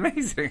 this is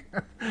amazing.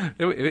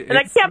 And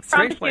I can't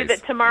promise you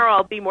that tomorrow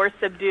I'll be more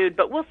subdued,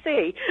 but we'll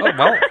see.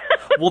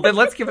 Well, then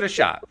let's give it a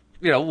shot.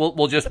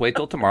 We'll just wait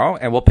till tomorrow,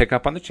 and we'll pick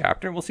up on the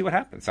chapter, and we'll see what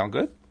happens. Sound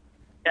good?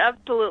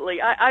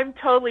 Absolutely. I'm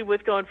totally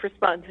with going for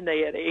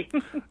spontaneity.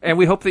 And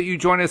we hope that you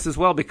join us as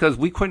well, because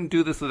we couldn't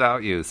do this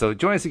without you. So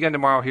join us again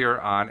tomorrow here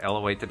on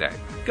LOA Today.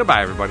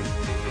 Goodbye, everybody.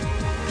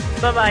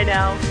 Bye-bye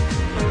now.